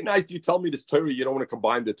 Yeah, very nice. You tell me this Torah, you don't want to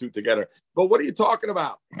combine the 2 together. But what are you talking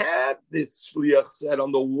about? Had this shliach said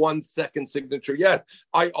on the 1 second signature, yes,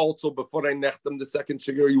 I also, before I necht them the second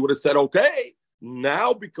signature, you would have said, okay.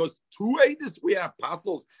 Now, because 2 edis we have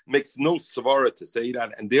puzzles, makes no svara to say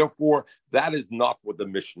that, and therefore that is not what the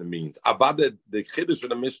Mishnah means. Abada, the chiddush of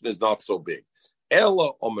the Mishnah is not so big.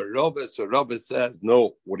 Ella Omer Rabbe, so Rabbe says,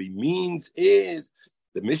 no, what he means is,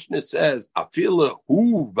 the Mishnah says,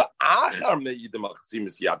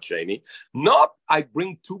 not I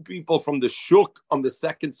bring 2 people from the shuk on the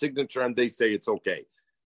second signature and they say it's okay.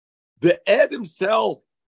 The Ed himself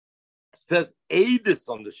says Eidis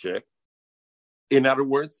on the shuk. In other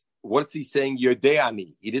words, what's he saying?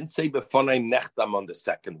 Yodeani. He didn't say Befonai Nechtam on the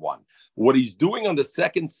second one. What he's doing on the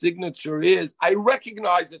second signature is, I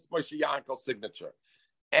recognize it's Moshe Yankel's signature.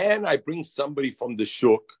 And I bring somebody from the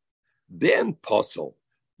shuk, then puzzle.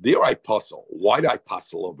 There I puzzle. Why do I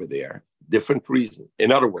puzzle over there? Different reason.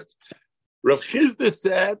 In other words, Rav Chizda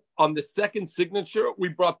said on the second signature, we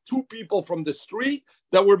brought two people from the street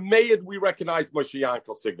that were made, we recognized Moshe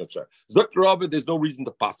Yankel's signature. Zok Rabba, there's no reason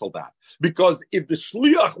to puzzle that. Because if the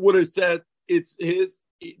Shliach would have said it's his,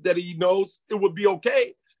 that he knows, it would be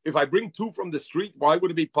okay. If I bring two from the street, why would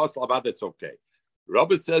it be puzzle about it's okay?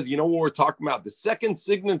 Rabba says, you know what we're talking about? The second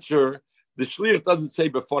signature, the Shliach doesn't say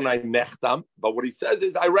Befonai Nechtam, but what he says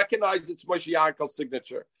is, I recognize it's Moshe Yankel's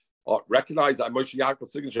signature. Or recognize that Moshe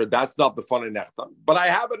Yankel's signature, that's not Befonai Nechtam. But I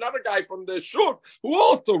have another guy from the Shuk who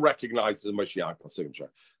also recognizes Moshe Yankel's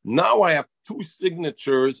signature. Now I have two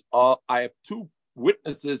signatures, I have two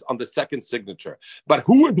witnesses on the second signature. But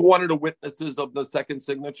who is one of the witnesses of the second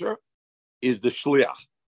signature? Is the Shliach.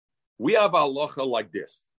 We have a halacha like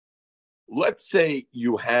this. Let's say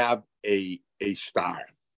you have a star.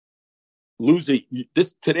 Lucy,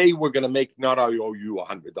 this today we're going to make not I owe you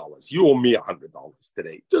 $100. You owe me $100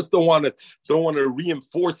 today. Just don't want to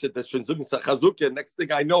reinforce it. Next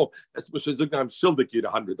thing I know, I'm shildik you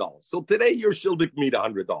 $100. So today you're shildik me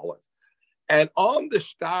 $100. And on the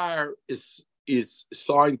star is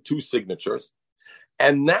signed two signatures.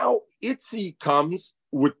 And now Itzi comes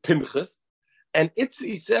with Pinchas. And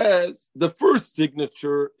Itzi says, the first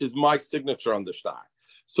signature is my signature on the star.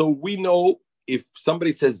 So we know if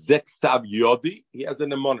somebody says Zek Stab Yodi, he has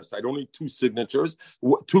an emonus. I don't need two signatures,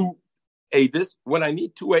 two Adis. When I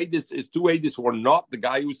need two Adis, is two Adis or not the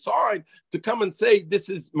guy who signed to come and say, this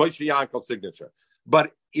is Moshe Yankel's signature.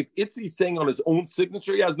 But if Itzi's saying on his own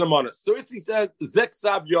signature, he has an emonus. So Itzi says, Zek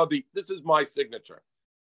Stab Yodi, this is my signature.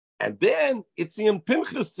 And then Itzi and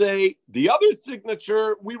Pinchas say, the other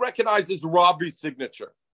signature, we recognize as Rabbi's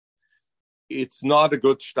signature. It's not a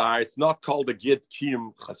good star. It's not called a Gid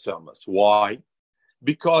Kiyum Chasamas. Why?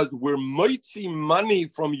 Because we're mitzi money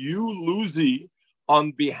from you, Luzi,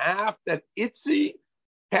 on behalf that Itzi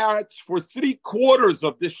counts for 3/4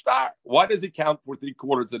 of the star. Why does he count for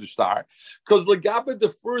 3/4 of the star? Because Lagabe, the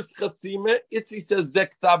first Chasima, Itzi says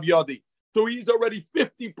Zek Tav Yodi. So he's already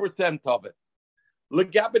 50% of it.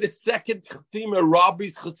 Lagabe, the second Chasima,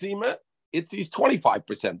 Rabbi's Chasima, Itzi's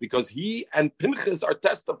 25% because he and Pinchas are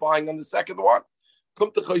testifying on the second one.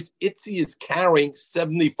 Itzi is carrying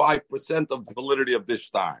 75% of the validity of this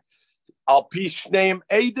star. Al pish name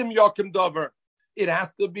Edim Yakim Dover. It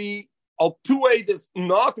has to be al two Edis,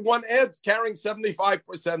 not one Ed's carrying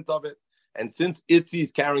 75% of it. And since Itzi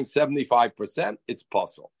is carrying 75%, it's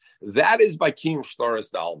possible. That is by Kim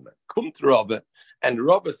Shtaris Dalman. Kumt Rabbe, and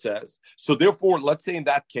Rabbe says, so therefore, let's say in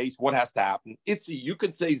that case, what has to happen? Itzi, you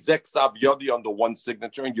could say Zek Sab Yodi on the one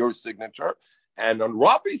signature and your signature, and on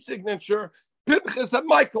Rabbi's signature, Pinchas and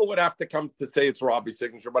Michael would have to come to say it's Rabbi's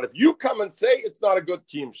signature. But if you come and say it's not a good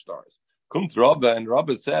Kim Shtaris, Kumt Rabbe, and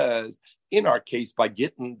Rabbe says, in our case by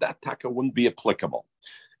Gittin, that taka wouldn't be applicable.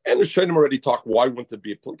 And the Shainim already talked why wouldn't it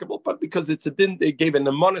be applicable, but because it's a din, they gave an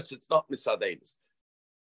emonus, it's not misadenis.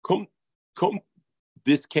 Come,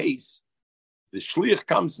 this case, the shliach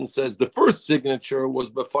comes and says, the first signature was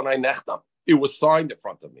befonai nechtam. It was signed in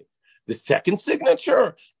front of me. The second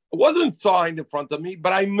signature wasn't signed in front of me,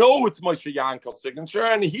 but I know it's Moshe Yankel's signature.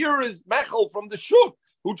 And here is Mechel from the Shuk,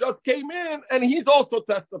 who just came in, and he's also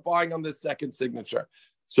testifying on the second signature.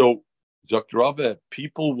 So, Zok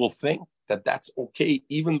people will think that that's okay,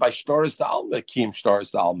 even by Shtaris Dalma, Kim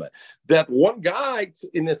Shtaris Dalma. That one guy,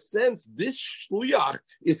 in a sense, this shliach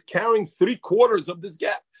is carrying 3/4 of this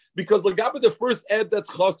gap. Because Lagabe, the first ed that's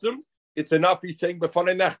chosim, it's enough he's saying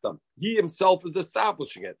Befonei Nechtam. He himself is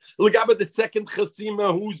establishing it. Lagabe, the second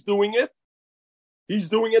chasima, who's doing it? He's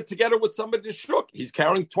doing it together with somebody that shook. He's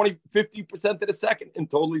carrying 50% of the second. In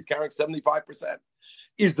total, he's carrying 75%.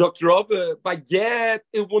 Is Dr. Rabbe, by get,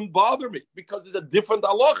 it wouldn't bother me because it's a different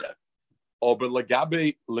halacha. Oh, but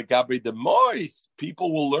Lagabe the mois,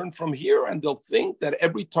 people will learn from here and they'll think that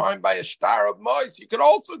every time by a star of mois, you can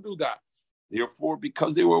also do that. Therefore,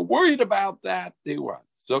 because they were worried about that, they were.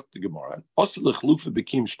 Zok the Gemara. Also, the chlufa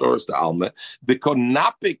became stars to alma because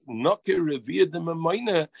napik noke revered them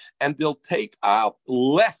a and they'll take out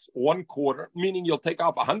less 1/4, meaning you'll take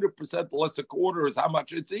off 100% less a quarter is how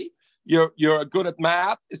much it's eat. You're good at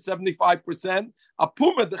math. It's 75%. A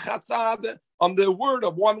puma the chatzad on the word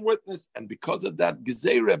of one witness, and because of that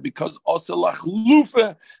gezerah, because also la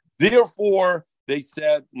chlufa, therefore. They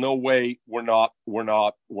said, "No way, we're not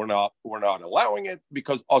allowing it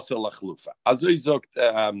because also lachlufa."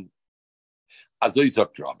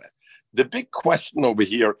 The big question over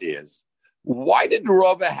here is, why did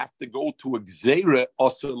Rava have to go to a gzeira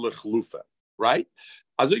also lachlufa? Right?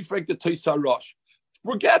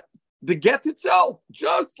 Forget the get itself.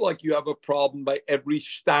 Just like you have a problem by every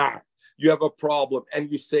star, you have a problem,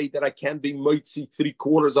 and you say that I can't be moitzi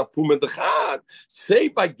 3/4 of pum and dechad. Say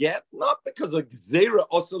by get, not because of gzera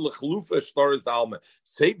asa lechlufa shtar is the alma.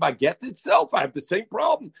 Say by get itself, I have the same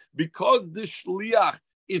problem because the shliach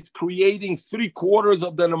is creating 3/4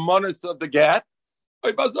 of the nemanis of the get.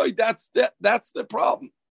 That's the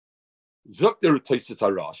problem. Zukter Tosis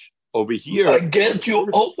Harash over here. I get you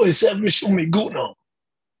always have Mishum Miguna.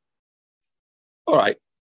 All right.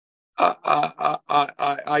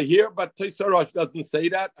 I hear, but Tosis Harash doesn't say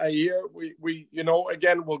that. I hear we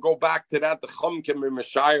again we'll go back to that the Chumkim and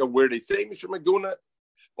Messiah where they say Mishum Miguna.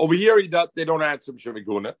 Over here they don't answer Mishum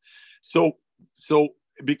Miguna. So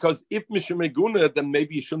because if Mishum Meguna, then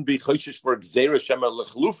maybe you shouldn't be choshish for Gzeira Shema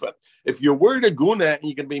Lechlufa. If you're worried a guna and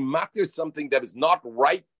you can be matter something that is not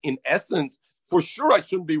right in essence, for sure I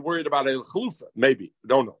shouldn't be worried about a Lechlufa. Maybe. I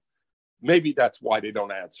don't know. Maybe that's why they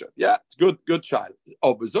don't answer. Yeah, it's good child.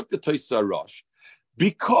 Oh, Bezuk the Toisa Rosh.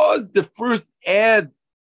 Because the first ad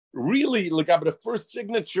really, look at the first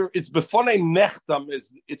signature, it's Befone Nechtam,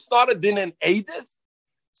 it's not a din and Edis.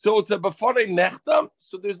 So it's a before nechtam.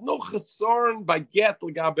 So there's no chesarn by get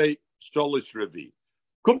legabe sholish revi.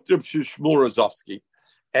 Kumt Reb Shmuel Rozovsky,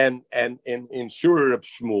 and in Shur Reb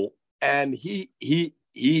Shmuel, and he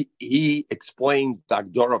explains the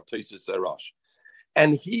Agdor of Tosis Erosh,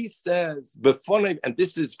 and he says before, and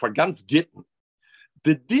this is for ganz Gittin.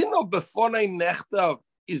 The din of before nechtam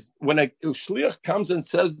is when a shliach comes and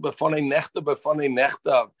says before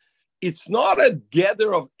nechtam, it's not a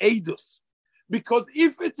gather of edus. Because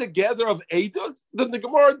if it's a gather of edus, then the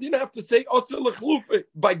Gemara didn't have to say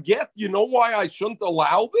by get. You know why I shouldn't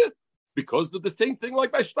allow this? Because of the same thing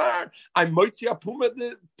like by shtar. I'm moitzi apum at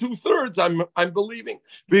the 2/3. I'm believing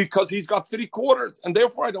because he's got 3/4, and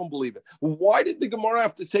therefore I don't believe it. Why did the Gemara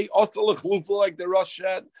have to say like the Rosh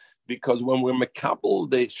said? Because when we're mekabel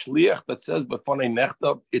the shliach that says b'fanei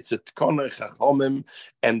nechtav, it's a tkana chachamim,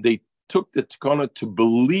 and they took the tkana to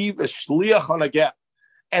believe a shliach on a get.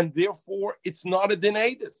 And therefore, it's not a din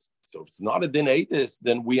edis. So if it's not a din edis,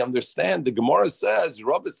 then we understand. The Gemara says,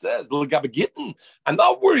 Rabbi says, "L'gabe Gittin." I'm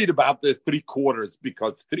not worried about the 3/4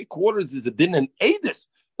 because 3/4 is a din in edis.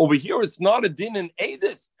 Over here, it's not a din in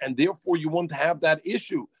edis, and therefore you won't have that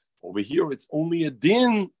issue. Over here, it's only a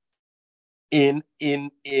din in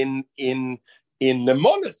the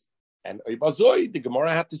monas. And the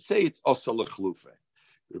Gemara had to say it's also lechlufe.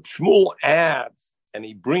 Shmuel adds, and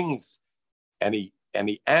he brings, and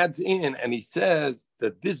he adds in, and he says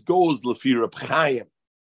that this goes lefi Reb Chaim,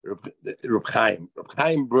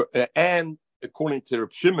 and according to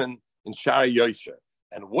Reb Shimon in Shari Yosher.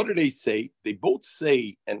 And what do they say? They both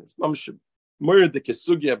say, and it's more the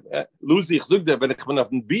kesugya. Lucy, ich sage, wenn ich auf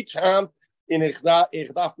dem Beach ham, ich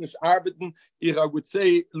darf nicht arbeiten. I would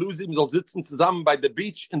say, Lucy soll sitzen zusammen bei the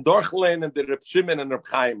beach in Dorchelen and the Reb Shimon and Reb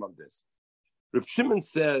Chaim on this. Reb Shimon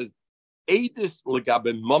says, Eidis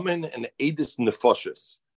legabe mammon and eidis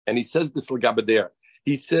nefoshes. And he says this legabe there.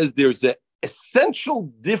 He says there's an essential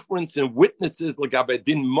difference in witnesses legabe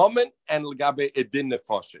din mammon and legabe edin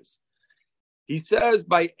nefoshes. He says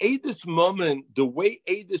by eidis mammon, the way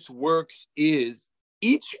eidis works is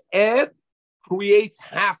each ed creates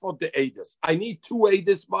half of the eidis. I need 2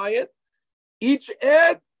 eidis by it. Each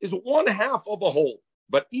ed is 1/2 of a whole.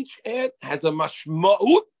 But each ed has a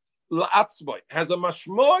mashma'ut la'atzmai, has a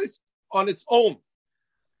mashma'is on its own.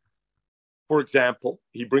 For example,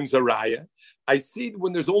 he brings a raya. I see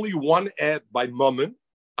when there's only one ad by mammon,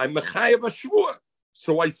 I'm mechayev ashvua.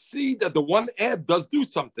 So I see that the one ad does do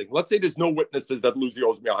something. Let's say there's no witnesses that Lucy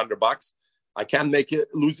owes me $100. I can't make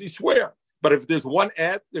it Lucy swear. But if there's one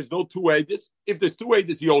ad, there's no 2 edis. If there's 2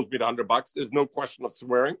 edis, he owes me the $100. There's no question of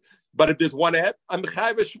swearing. But if there's one ad, I'm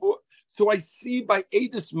mechayev ashvua. So I see by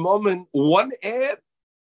edis mammon, one ad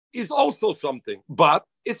is also something, but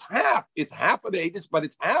it's half. It's half of the edis, but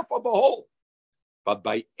it's half of the whole. But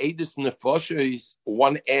by edis nefoshes,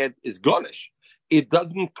 one ad is gonish. It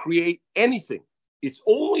doesn't create anything. It's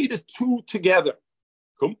only the 2 together.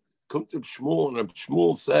 Come to Shmuel, and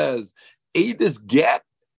Shmuel says, edis get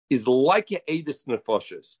is like a edis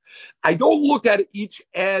nefoshes. I don't look at each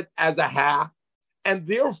ad as a half. And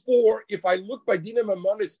therefore, if I look by Dinam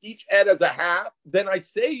Amanis, each ad as a half, then I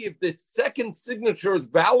say if the second signature is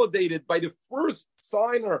validated by the first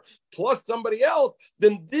signer plus somebody else,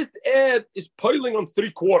 then this ad is piling on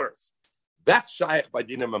 3/4. That's Shaykh by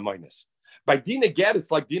Dinam Amanis. By Dina Get,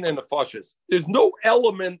 it's like Dina Nefashis. There's no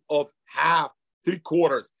element of half,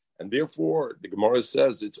 3/4. And therefore, the Gemara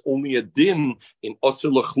says it's only a din in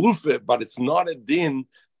Osir L'chlufe, but it's not a din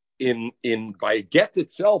in by get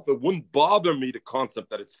itself. It wouldn't bother me the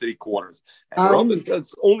concept that it's 3/4. And Rambam says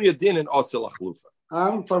it's only a din in Osir L'chlufe.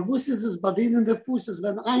 Von was ist es bei denen der Fußes,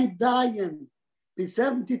 wenn ein Dayen bis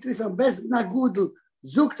 73 am besten nach Gudel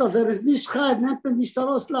sucht, dass es nicht schreibt, nimmt man nicht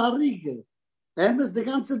daraus la Riege. Das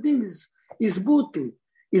ganze Ding ist Butel.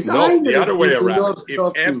 Ist No, the other way Butel around.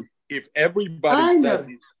 dort. If everybody says...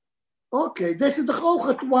 Okay, das ist doch auch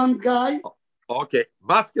at one guy. Okay,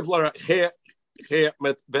 was geflora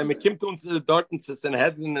met wenn wir kimt uns dorten zu sen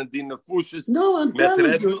Hedden und die Fusches I'm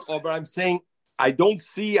telling you. But I'm saying I don't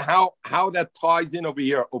see how that ties in over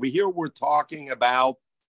here. Over here we're talking about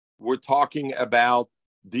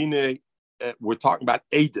Dine, we're talking about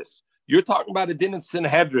Adis. You're talking about a Din in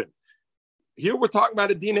Sanhedrin. Here we're talking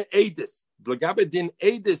about a Din Adis. Lagabe Din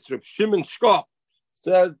Adis, Reb Shimon Shkop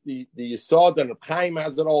says the Yisod and Reb Chaim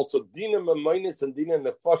has it also. Dinam minus and Dinam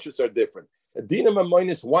Nefashis are different. A Dinam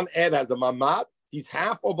minus, one ad has a mamad, he's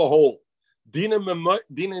half of a whole. Dinam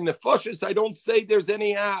Nefashis, I don't say there's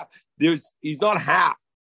any half. He's not half.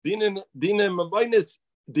 Dinam minus,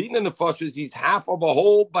 Dinam Nefashis, he's half of a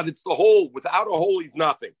whole, but it's the whole. Without a whole, he's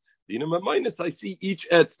nothing. Dinam minus, I see each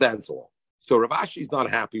ad stands alone. So Rav Ashi is not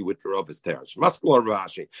happy with Rav's teresh. Maskul Rav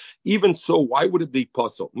Ashi. Even so, why would it be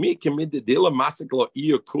puzzle? Had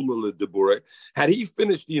he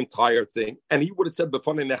finished the entire thing and he would have said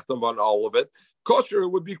b'fanei nechtam on all of it, kosher, it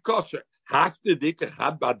would be kosher. Now,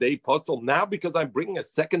 because I'm bringing a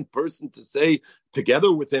second person to say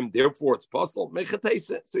together with him, therefore it's puzzle.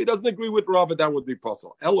 So he doesn't agree with Rav, that would be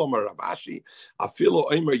puzzle. Elomar Rav Ashi,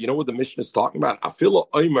 Afilo Omer. You know what the Mishnah is talking about? Afilo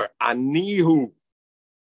Omer Anihu.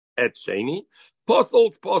 Et Sheni,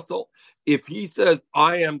 puzzle. If he says,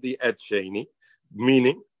 I am the Et Sheni,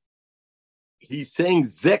 meaning he's saying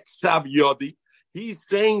Zek Sav Yodi, he's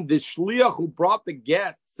saying the Shliach who brought the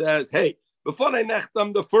get says, hey, before I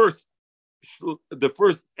nechtam, the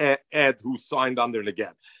first ad who signed under the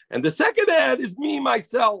get. And the second ad is me,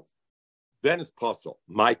 myself. Then it's puzzle.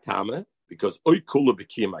 My Tama, because Oikula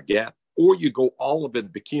became a get. Or you go all of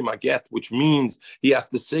it became a get, which means he has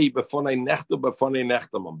to say befonei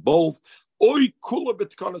nechtam on both. Or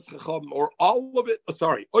all of it.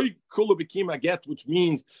 Sorry, oy kula became a get, which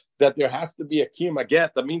means that there has to be a kiyum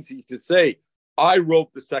get. That means he to say, I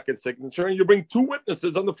wrote the second signature, and you bring two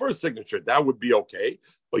witnesses on the first signature. That would be okay.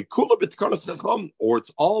 Or it's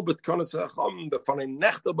all betkanas chacham. Befonei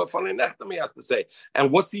nechtam, he has to say. And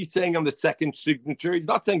what's he saying on the second signature? He's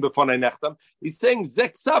not saying befonei nechtam. He's saying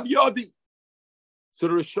zek sav yodi. So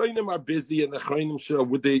the Rishonim are busy, and the Chayim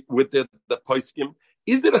with the poskim.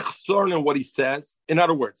 Is it a chasarn in what he says? In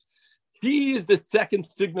other words, he is the second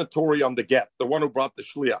signatory on the get, the one who brought the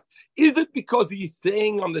shliach. Is it because he's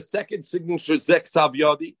saying on the second signature zek sav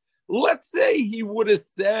yodi? Let's say he would have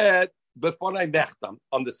said befonei nechtam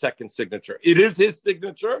on the second signature. It is his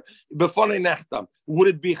signature. Befonei nechtam. Would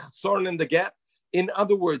it be chasarn in the get? In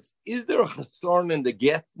other words, is there a chasarn in the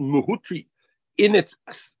get muhutri in its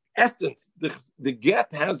essence? The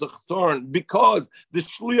get has a chasarn because the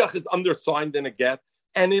shliach is undersigned in a get.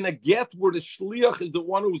 And in a get where the shliach is the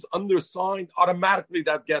one who's undersigned, automatically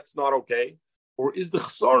that get's not okay? Or is the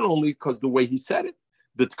chasarn only because the way he said it?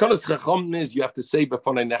 The tkanas chacham is you have to say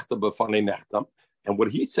befonei nechtam. And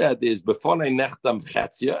what he said is befonei nechtam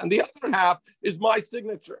chetzia, and the other half is my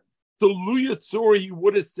signature. So Luyatzur, he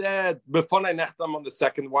would have said befonei nechtam on the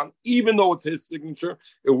second one, even though it's his signature,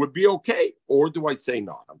 it would be okay. Or do I say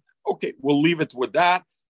not? Okay, we'll leave it with that.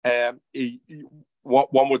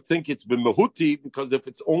 One would think it's b'mehuti, because if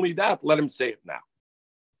it's only that, let him say it now.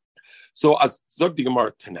 So as zog the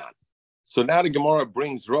Gemara Tanan. So now the Gemara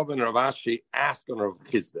brings Rav and Rav Ashi ask on Rav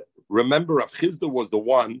Chizda. Remember, Rav Chizda was the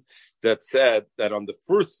one that said that on the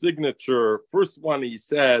first signature, first one he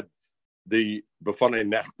said the befonei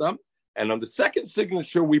nechtam, and on the second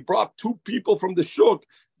signature we brought two people from the shuk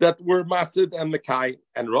that were Masid and Mekai.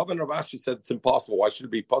 And Rav and Rav Ashi said it's impossible. Why should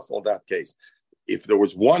it be possible in that case? If there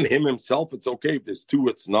was one, him himself, it's okay. If there's two,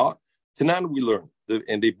 it's not. Tanan, we learn.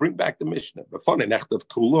 And they bring back the Mishnah. Befonei nechtam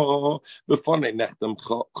kula, befonei nechtam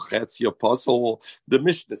chetzia puzzle. The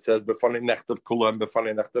Mishnah says befonei nechtam kula and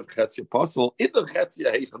befonei nechtam chetzia puzzle. Either chetzia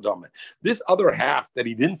heichadame. This other half that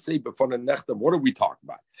he didn't say befonei nechtam, what are we talking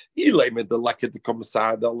about?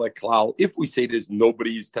 If we say there's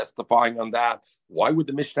nobody is testifying on that, why would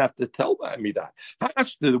the Mishnah have to tell me that? How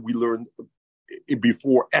much did we learn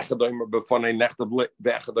before echadaimer befonei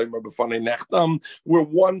nechtam, where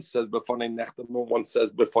one says befonei nechtam and one says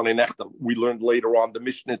befonei nechtam? We learned later on, the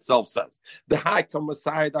Mishnah itself says the haikam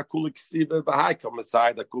masai da kula ksiva, the haikam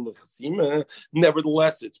masai da kula chasima.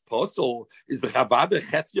 Nevertheless, it's puzzle. Is the chavada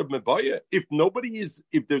chetzia mebaya? If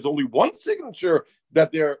there's only one signature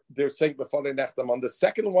that they're saying befonei nechtam, on the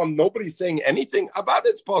second one nobody's saying anything about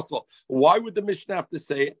it's puzzle. Why would the Mishnah have to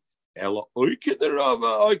say it? It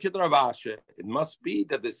must be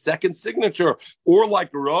that the second signature, or like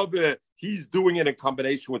Rava, he's doing it in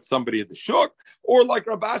combination with somebody at the shuk, or like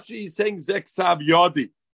Rav Ashi, he's saying Zeksav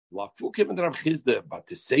Yadi. But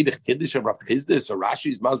to say the Chiddush of Rav Chisda, so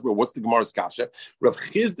Rashi's Masber, what's the Gemara's Kasha? Rav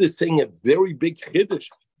Chisda is saying a very big Chiddush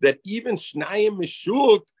that even Shnayim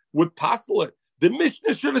Mishuk would passel it. The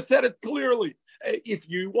Mishnah should have said it clearly. If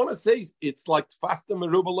you want to say it's like tfasta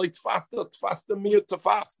meruba like tfasta mir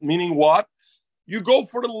tfast, meaning what? You go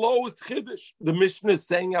for the lowest chiddush. The Mishnah is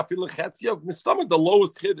saying afilu chetziyav mistamach, the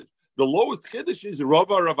lowest chiddush. The lowest chiddush is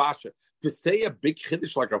Rava Ravasha. To say a big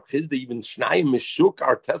chiddush like Rav Chisda, even Shnai Mishuk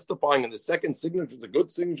are testifying, and the second signature is a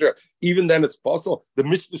good signature. Even then, it's possible. The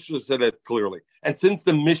Mishnah should have said it clearly. And since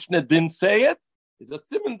the Mishnah didn't say it, it's a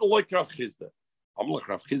simon to like Rav Chisda. Amalek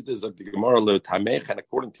Rav Chisda is like the Gemara le Tamech, and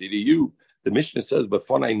according to you, the Mishnah says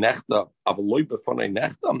befonai nechta avaloi befonai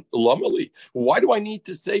nechtam ulamali. Why do I need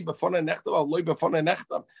to say befonai nechta avaloi befonai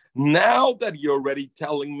nechtam? Now that you're already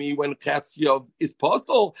telling me when Chatziyov is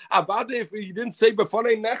possible, Abade, if you didn't say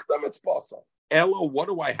befonai nechtam, it's possible. Ella, what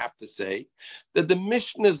do I have to say? That the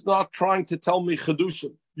Mishnah is not trying to tell me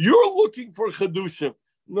chedushim. You're looking for chedushim.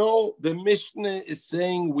 No, the Mishnah is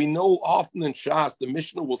saying, we know often in Shas, the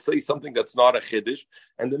Mishnah will say something that's not a Chiddush,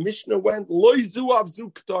 and the Mishnah went, Loizu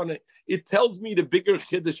avzu ktane. It tells me the bigger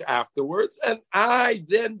Chiddush afterwards, and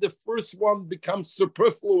then the first one becomes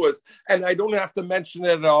superfluous, and I don't have to mention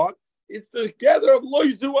it at all. It's the together of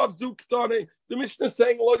Loizu avzu ktane. The Mishnah is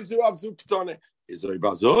saying, Loizu avzu ktane. Izoi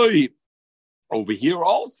bazoi. Over here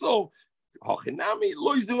also, the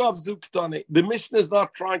Mishnah is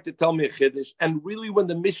not trying to tell me a chiddush, and really, when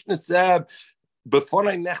the Mishnah said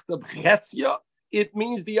it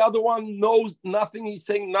means the other one knows nothing. He's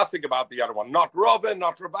saying nothing about the other one. Not Rava,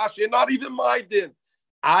 not Rav Ashi, not even my din.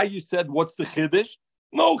 You said, what's the chiddush?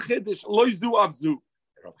 No chiddush. Loizu avzu.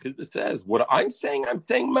 Rav Chisda says, what I'm saying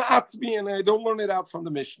ma'atzmi, and I don't learn it out from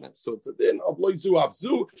the Mishnah. So it's a din of loizu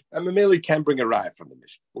avzu, and Mameli can bring a raya from the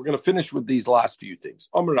Mishnah. We're going to finish with these last few things.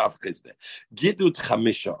 Omer Rav Chisda, Gidut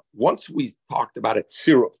Chamisha. Once we talked about it,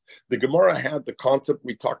 Siruf. The Gemara had the concept,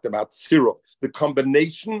 we talked about Siruf, the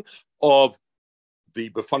combination of the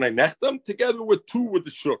Befanei Nechtam together with two with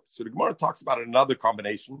the Shuk. So the Gemara talks about another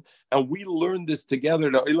combination, and we learned this together.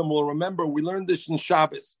 The Ilam will remember, we learned this in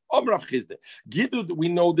Shabbos. Rav Chisda. Gidud, we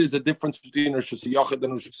know there's a difference between Rosh Hashanah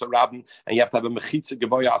and Rosh Hashanah, and you have to have a Mechitza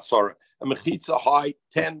Gevaya Asara. A Mechitza high,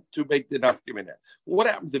 10 to make the Nafkimina. What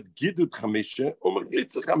happens if Gidud Chamisha or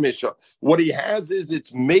Mechitza Chamisha? What he has is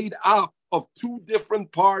it's made up of two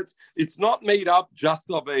different parts. It's not made up just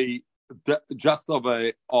of a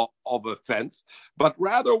fence, but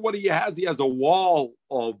rather what he has a wall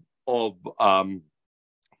of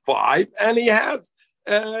 5, and he has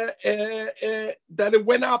that it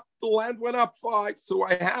went up, the land went up 5. So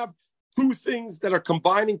I have two things that are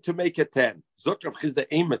combining to make a 10.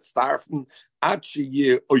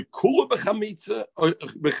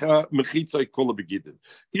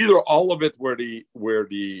 Either all of it where the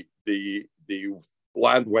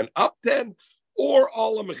land went up 10, or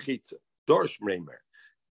all a mechitza. Dorsh Mreimer.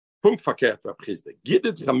 Punkt verkehrt, Rav Chisda.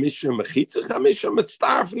 Giddet chamisha mechitza chamisha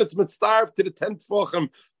mitzdarfen. It's mitzdarf to the 10th vochem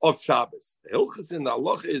of Shabbos. The hilchas in the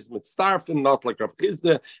halacha is mitzdarfen, not like Rav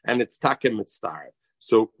Chisda, and it's takem mitzdarf.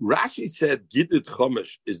 So Rashi said Giddet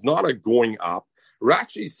chamish is not a going up.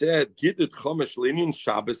 Rashi said Giddet chamish leinin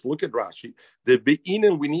Shabbos. Look at Rashi. The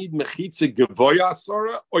beinen we need mechitza gevoya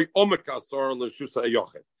asara or omek asara l'shus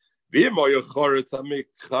ha'yochet. If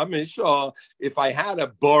I had a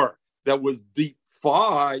bar that was deep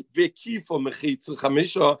 5,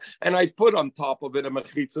 and I put on top of it a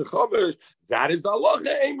mechitza chamish, that is the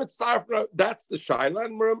halacha. That's the shaila,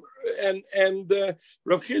 and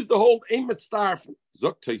Rav Chisda hold eimet starfen.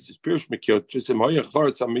 Zok teisis pirush mekiot jisim hoya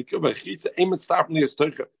charetz amikra v'chitza eimet starfen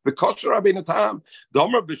liyastoicha v'kosher rabbeinu tam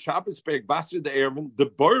domer b'shabbos perek basri the ervin the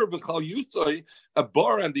bar v'chal yusoi a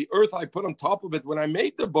bar and the earth I put on top of it when I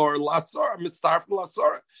made the bar lasara mitzdarfen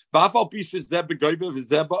lasara b'afal pisha zeb b'goybe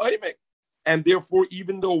v'zeb b'oimek. And therefore,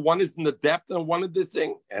 even though one is in the depth and one in the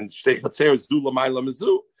thing, and shtei chatzer is zula ma'ila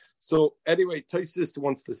mizu. So anyway, Tosfos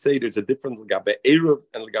wants to say there's a difference legabe eruv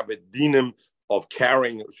and legabe dinim of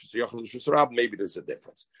carrying. Maybe there's a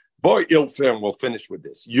difference. Boy, ilfem. We'll finish with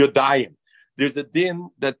this. Yudayim. There's a din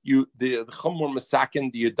that the chumor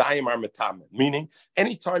masakin, the yudayim are metamen. Meaning,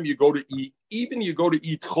 anytime you go to eat, even you go to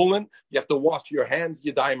eat chulin, you have to wash your hands.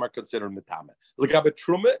 Yudayim are considered metamen. Legabe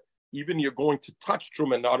truma. Even you're going to touch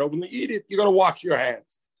truma, not only eat it, you're going to wash your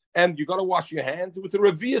hands. And you got to wash your hands with a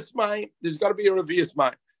revius mind. There's got to be a revius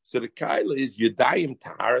mind. So the kaila is yudayim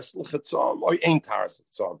taharas l'chatzom or ain't taharas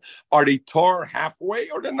l'chatzom. Are they tar halfway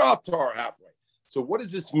or they're not tar halfway? So what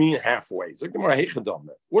does this mean halfway?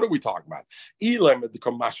 What are we talking about?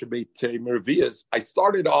 I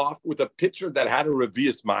started off with a pitcher that had a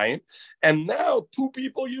revius mayin, and now two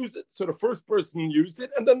people use it. So the first person used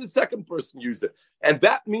it, and then the second person used it. And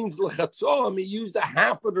that means l'chatzom, he used a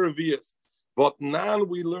half of the revius. But now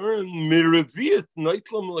we learn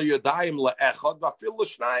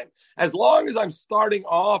as long as I'm starting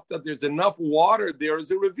off that there's enough water, there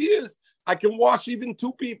is a revius, I can wash even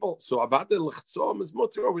two people. So about the l'chtzom is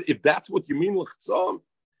mutter. If that's what you mean l'chtzom,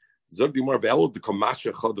 you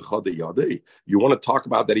want to talk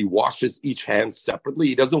about that he washes each hand separately.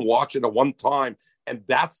 He doesn't wash it at one time. And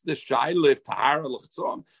that's the shaylif tahara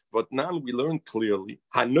l'chtzom. But now we learn clearly.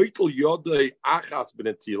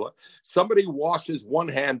 Somebody washes one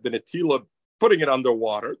hand benetila, putting it under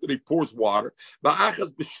water, that he pours water.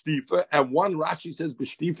 And one Rashi says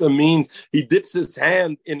b'shtifa means he dips his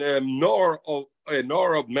hand in a nor of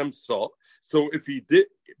memsal. So if he did.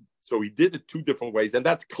 So he did it two different ways, and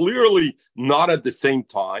that's clearly not at the same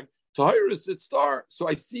time. Tahiris it star. So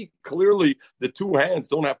I see clearly the two hands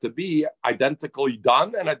don't have to be identically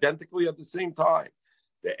done and identically at the same time.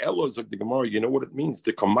 The elos of the Gemara, you know what it means?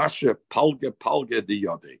 The kamasha palge the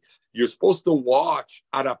yade. You're supposed to watch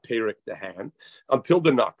ara perik, the hand, until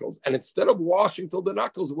the knuckles, and instead of washing till the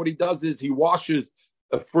knuckles, what he does is he washes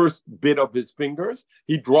the first bit of his fingers,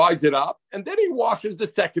 he dries it up, and then he washes the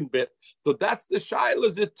second bit. So that's the shaila.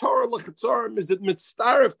 Is it Torah l'chatzorim? Is it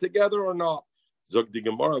mitzaref together or not? Zog the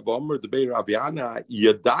Gemara v'omer debei Raviana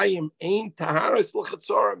yadayim ein taharis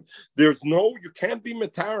l'chatzorim. There's no, you can't be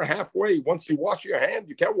mitar halfway. Once you wash your hand,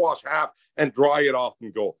 you can't wash half and dry it off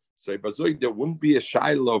and go. So there wouldn't be a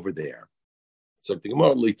shaila over there. So the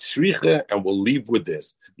Gemara litzricha, and we'll leave with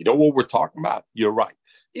this. You know what we're talking about? You're right.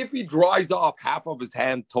 If he dries off half of his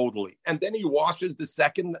hand totally, and then he washes the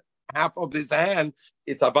second half of his hand,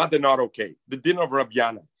 it's abada not okay. The din of Rabbi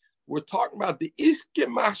Yana. We're talking about the iske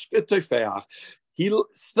mashke tefeach.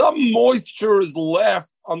 Some moisture is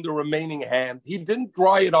left on the remaining hand. He didn't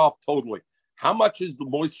dry it off totally. How much is the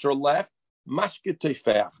moisture left? Mashke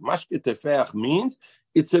tefeach. Mashke tefeach means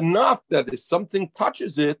it's enough that if something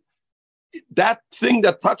touches it, that thing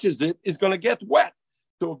that touches it is going to get wet.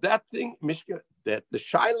 So that thing, that the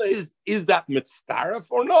shaila is that mitzaref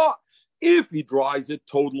or not? If he dries it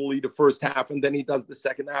totally the first half and then he does the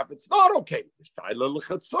second half, it's not okay. The shaila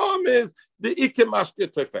l'chatzom is the ikke mashke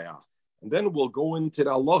tefeach. And then we'll go into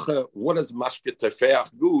the halacha. What does mashke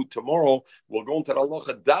tefeach do? Tomorrow we'll go into the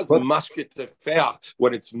halacha. Does mashke tefeach,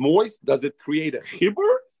 when it's moist, does it create a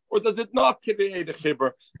chibur? Or does it not create a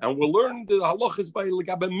chibur? And we'll learn the halachas by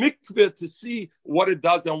legabe mikveh to see what it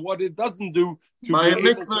does and what it doesn't do. By a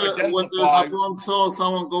mikveh, when there's a warm soul,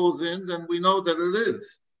 someone goes in, then we know that it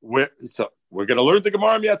is. We're going to learn the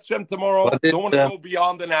Gemara Miyat Shem tomorrow. Don't want to go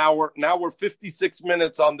beyond an hour. Now we're 56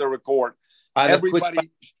 minutes on the record. Everybody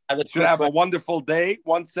should have a wonderful day.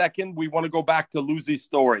 1 second. We want to go back to Lucy's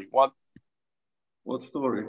story. What story?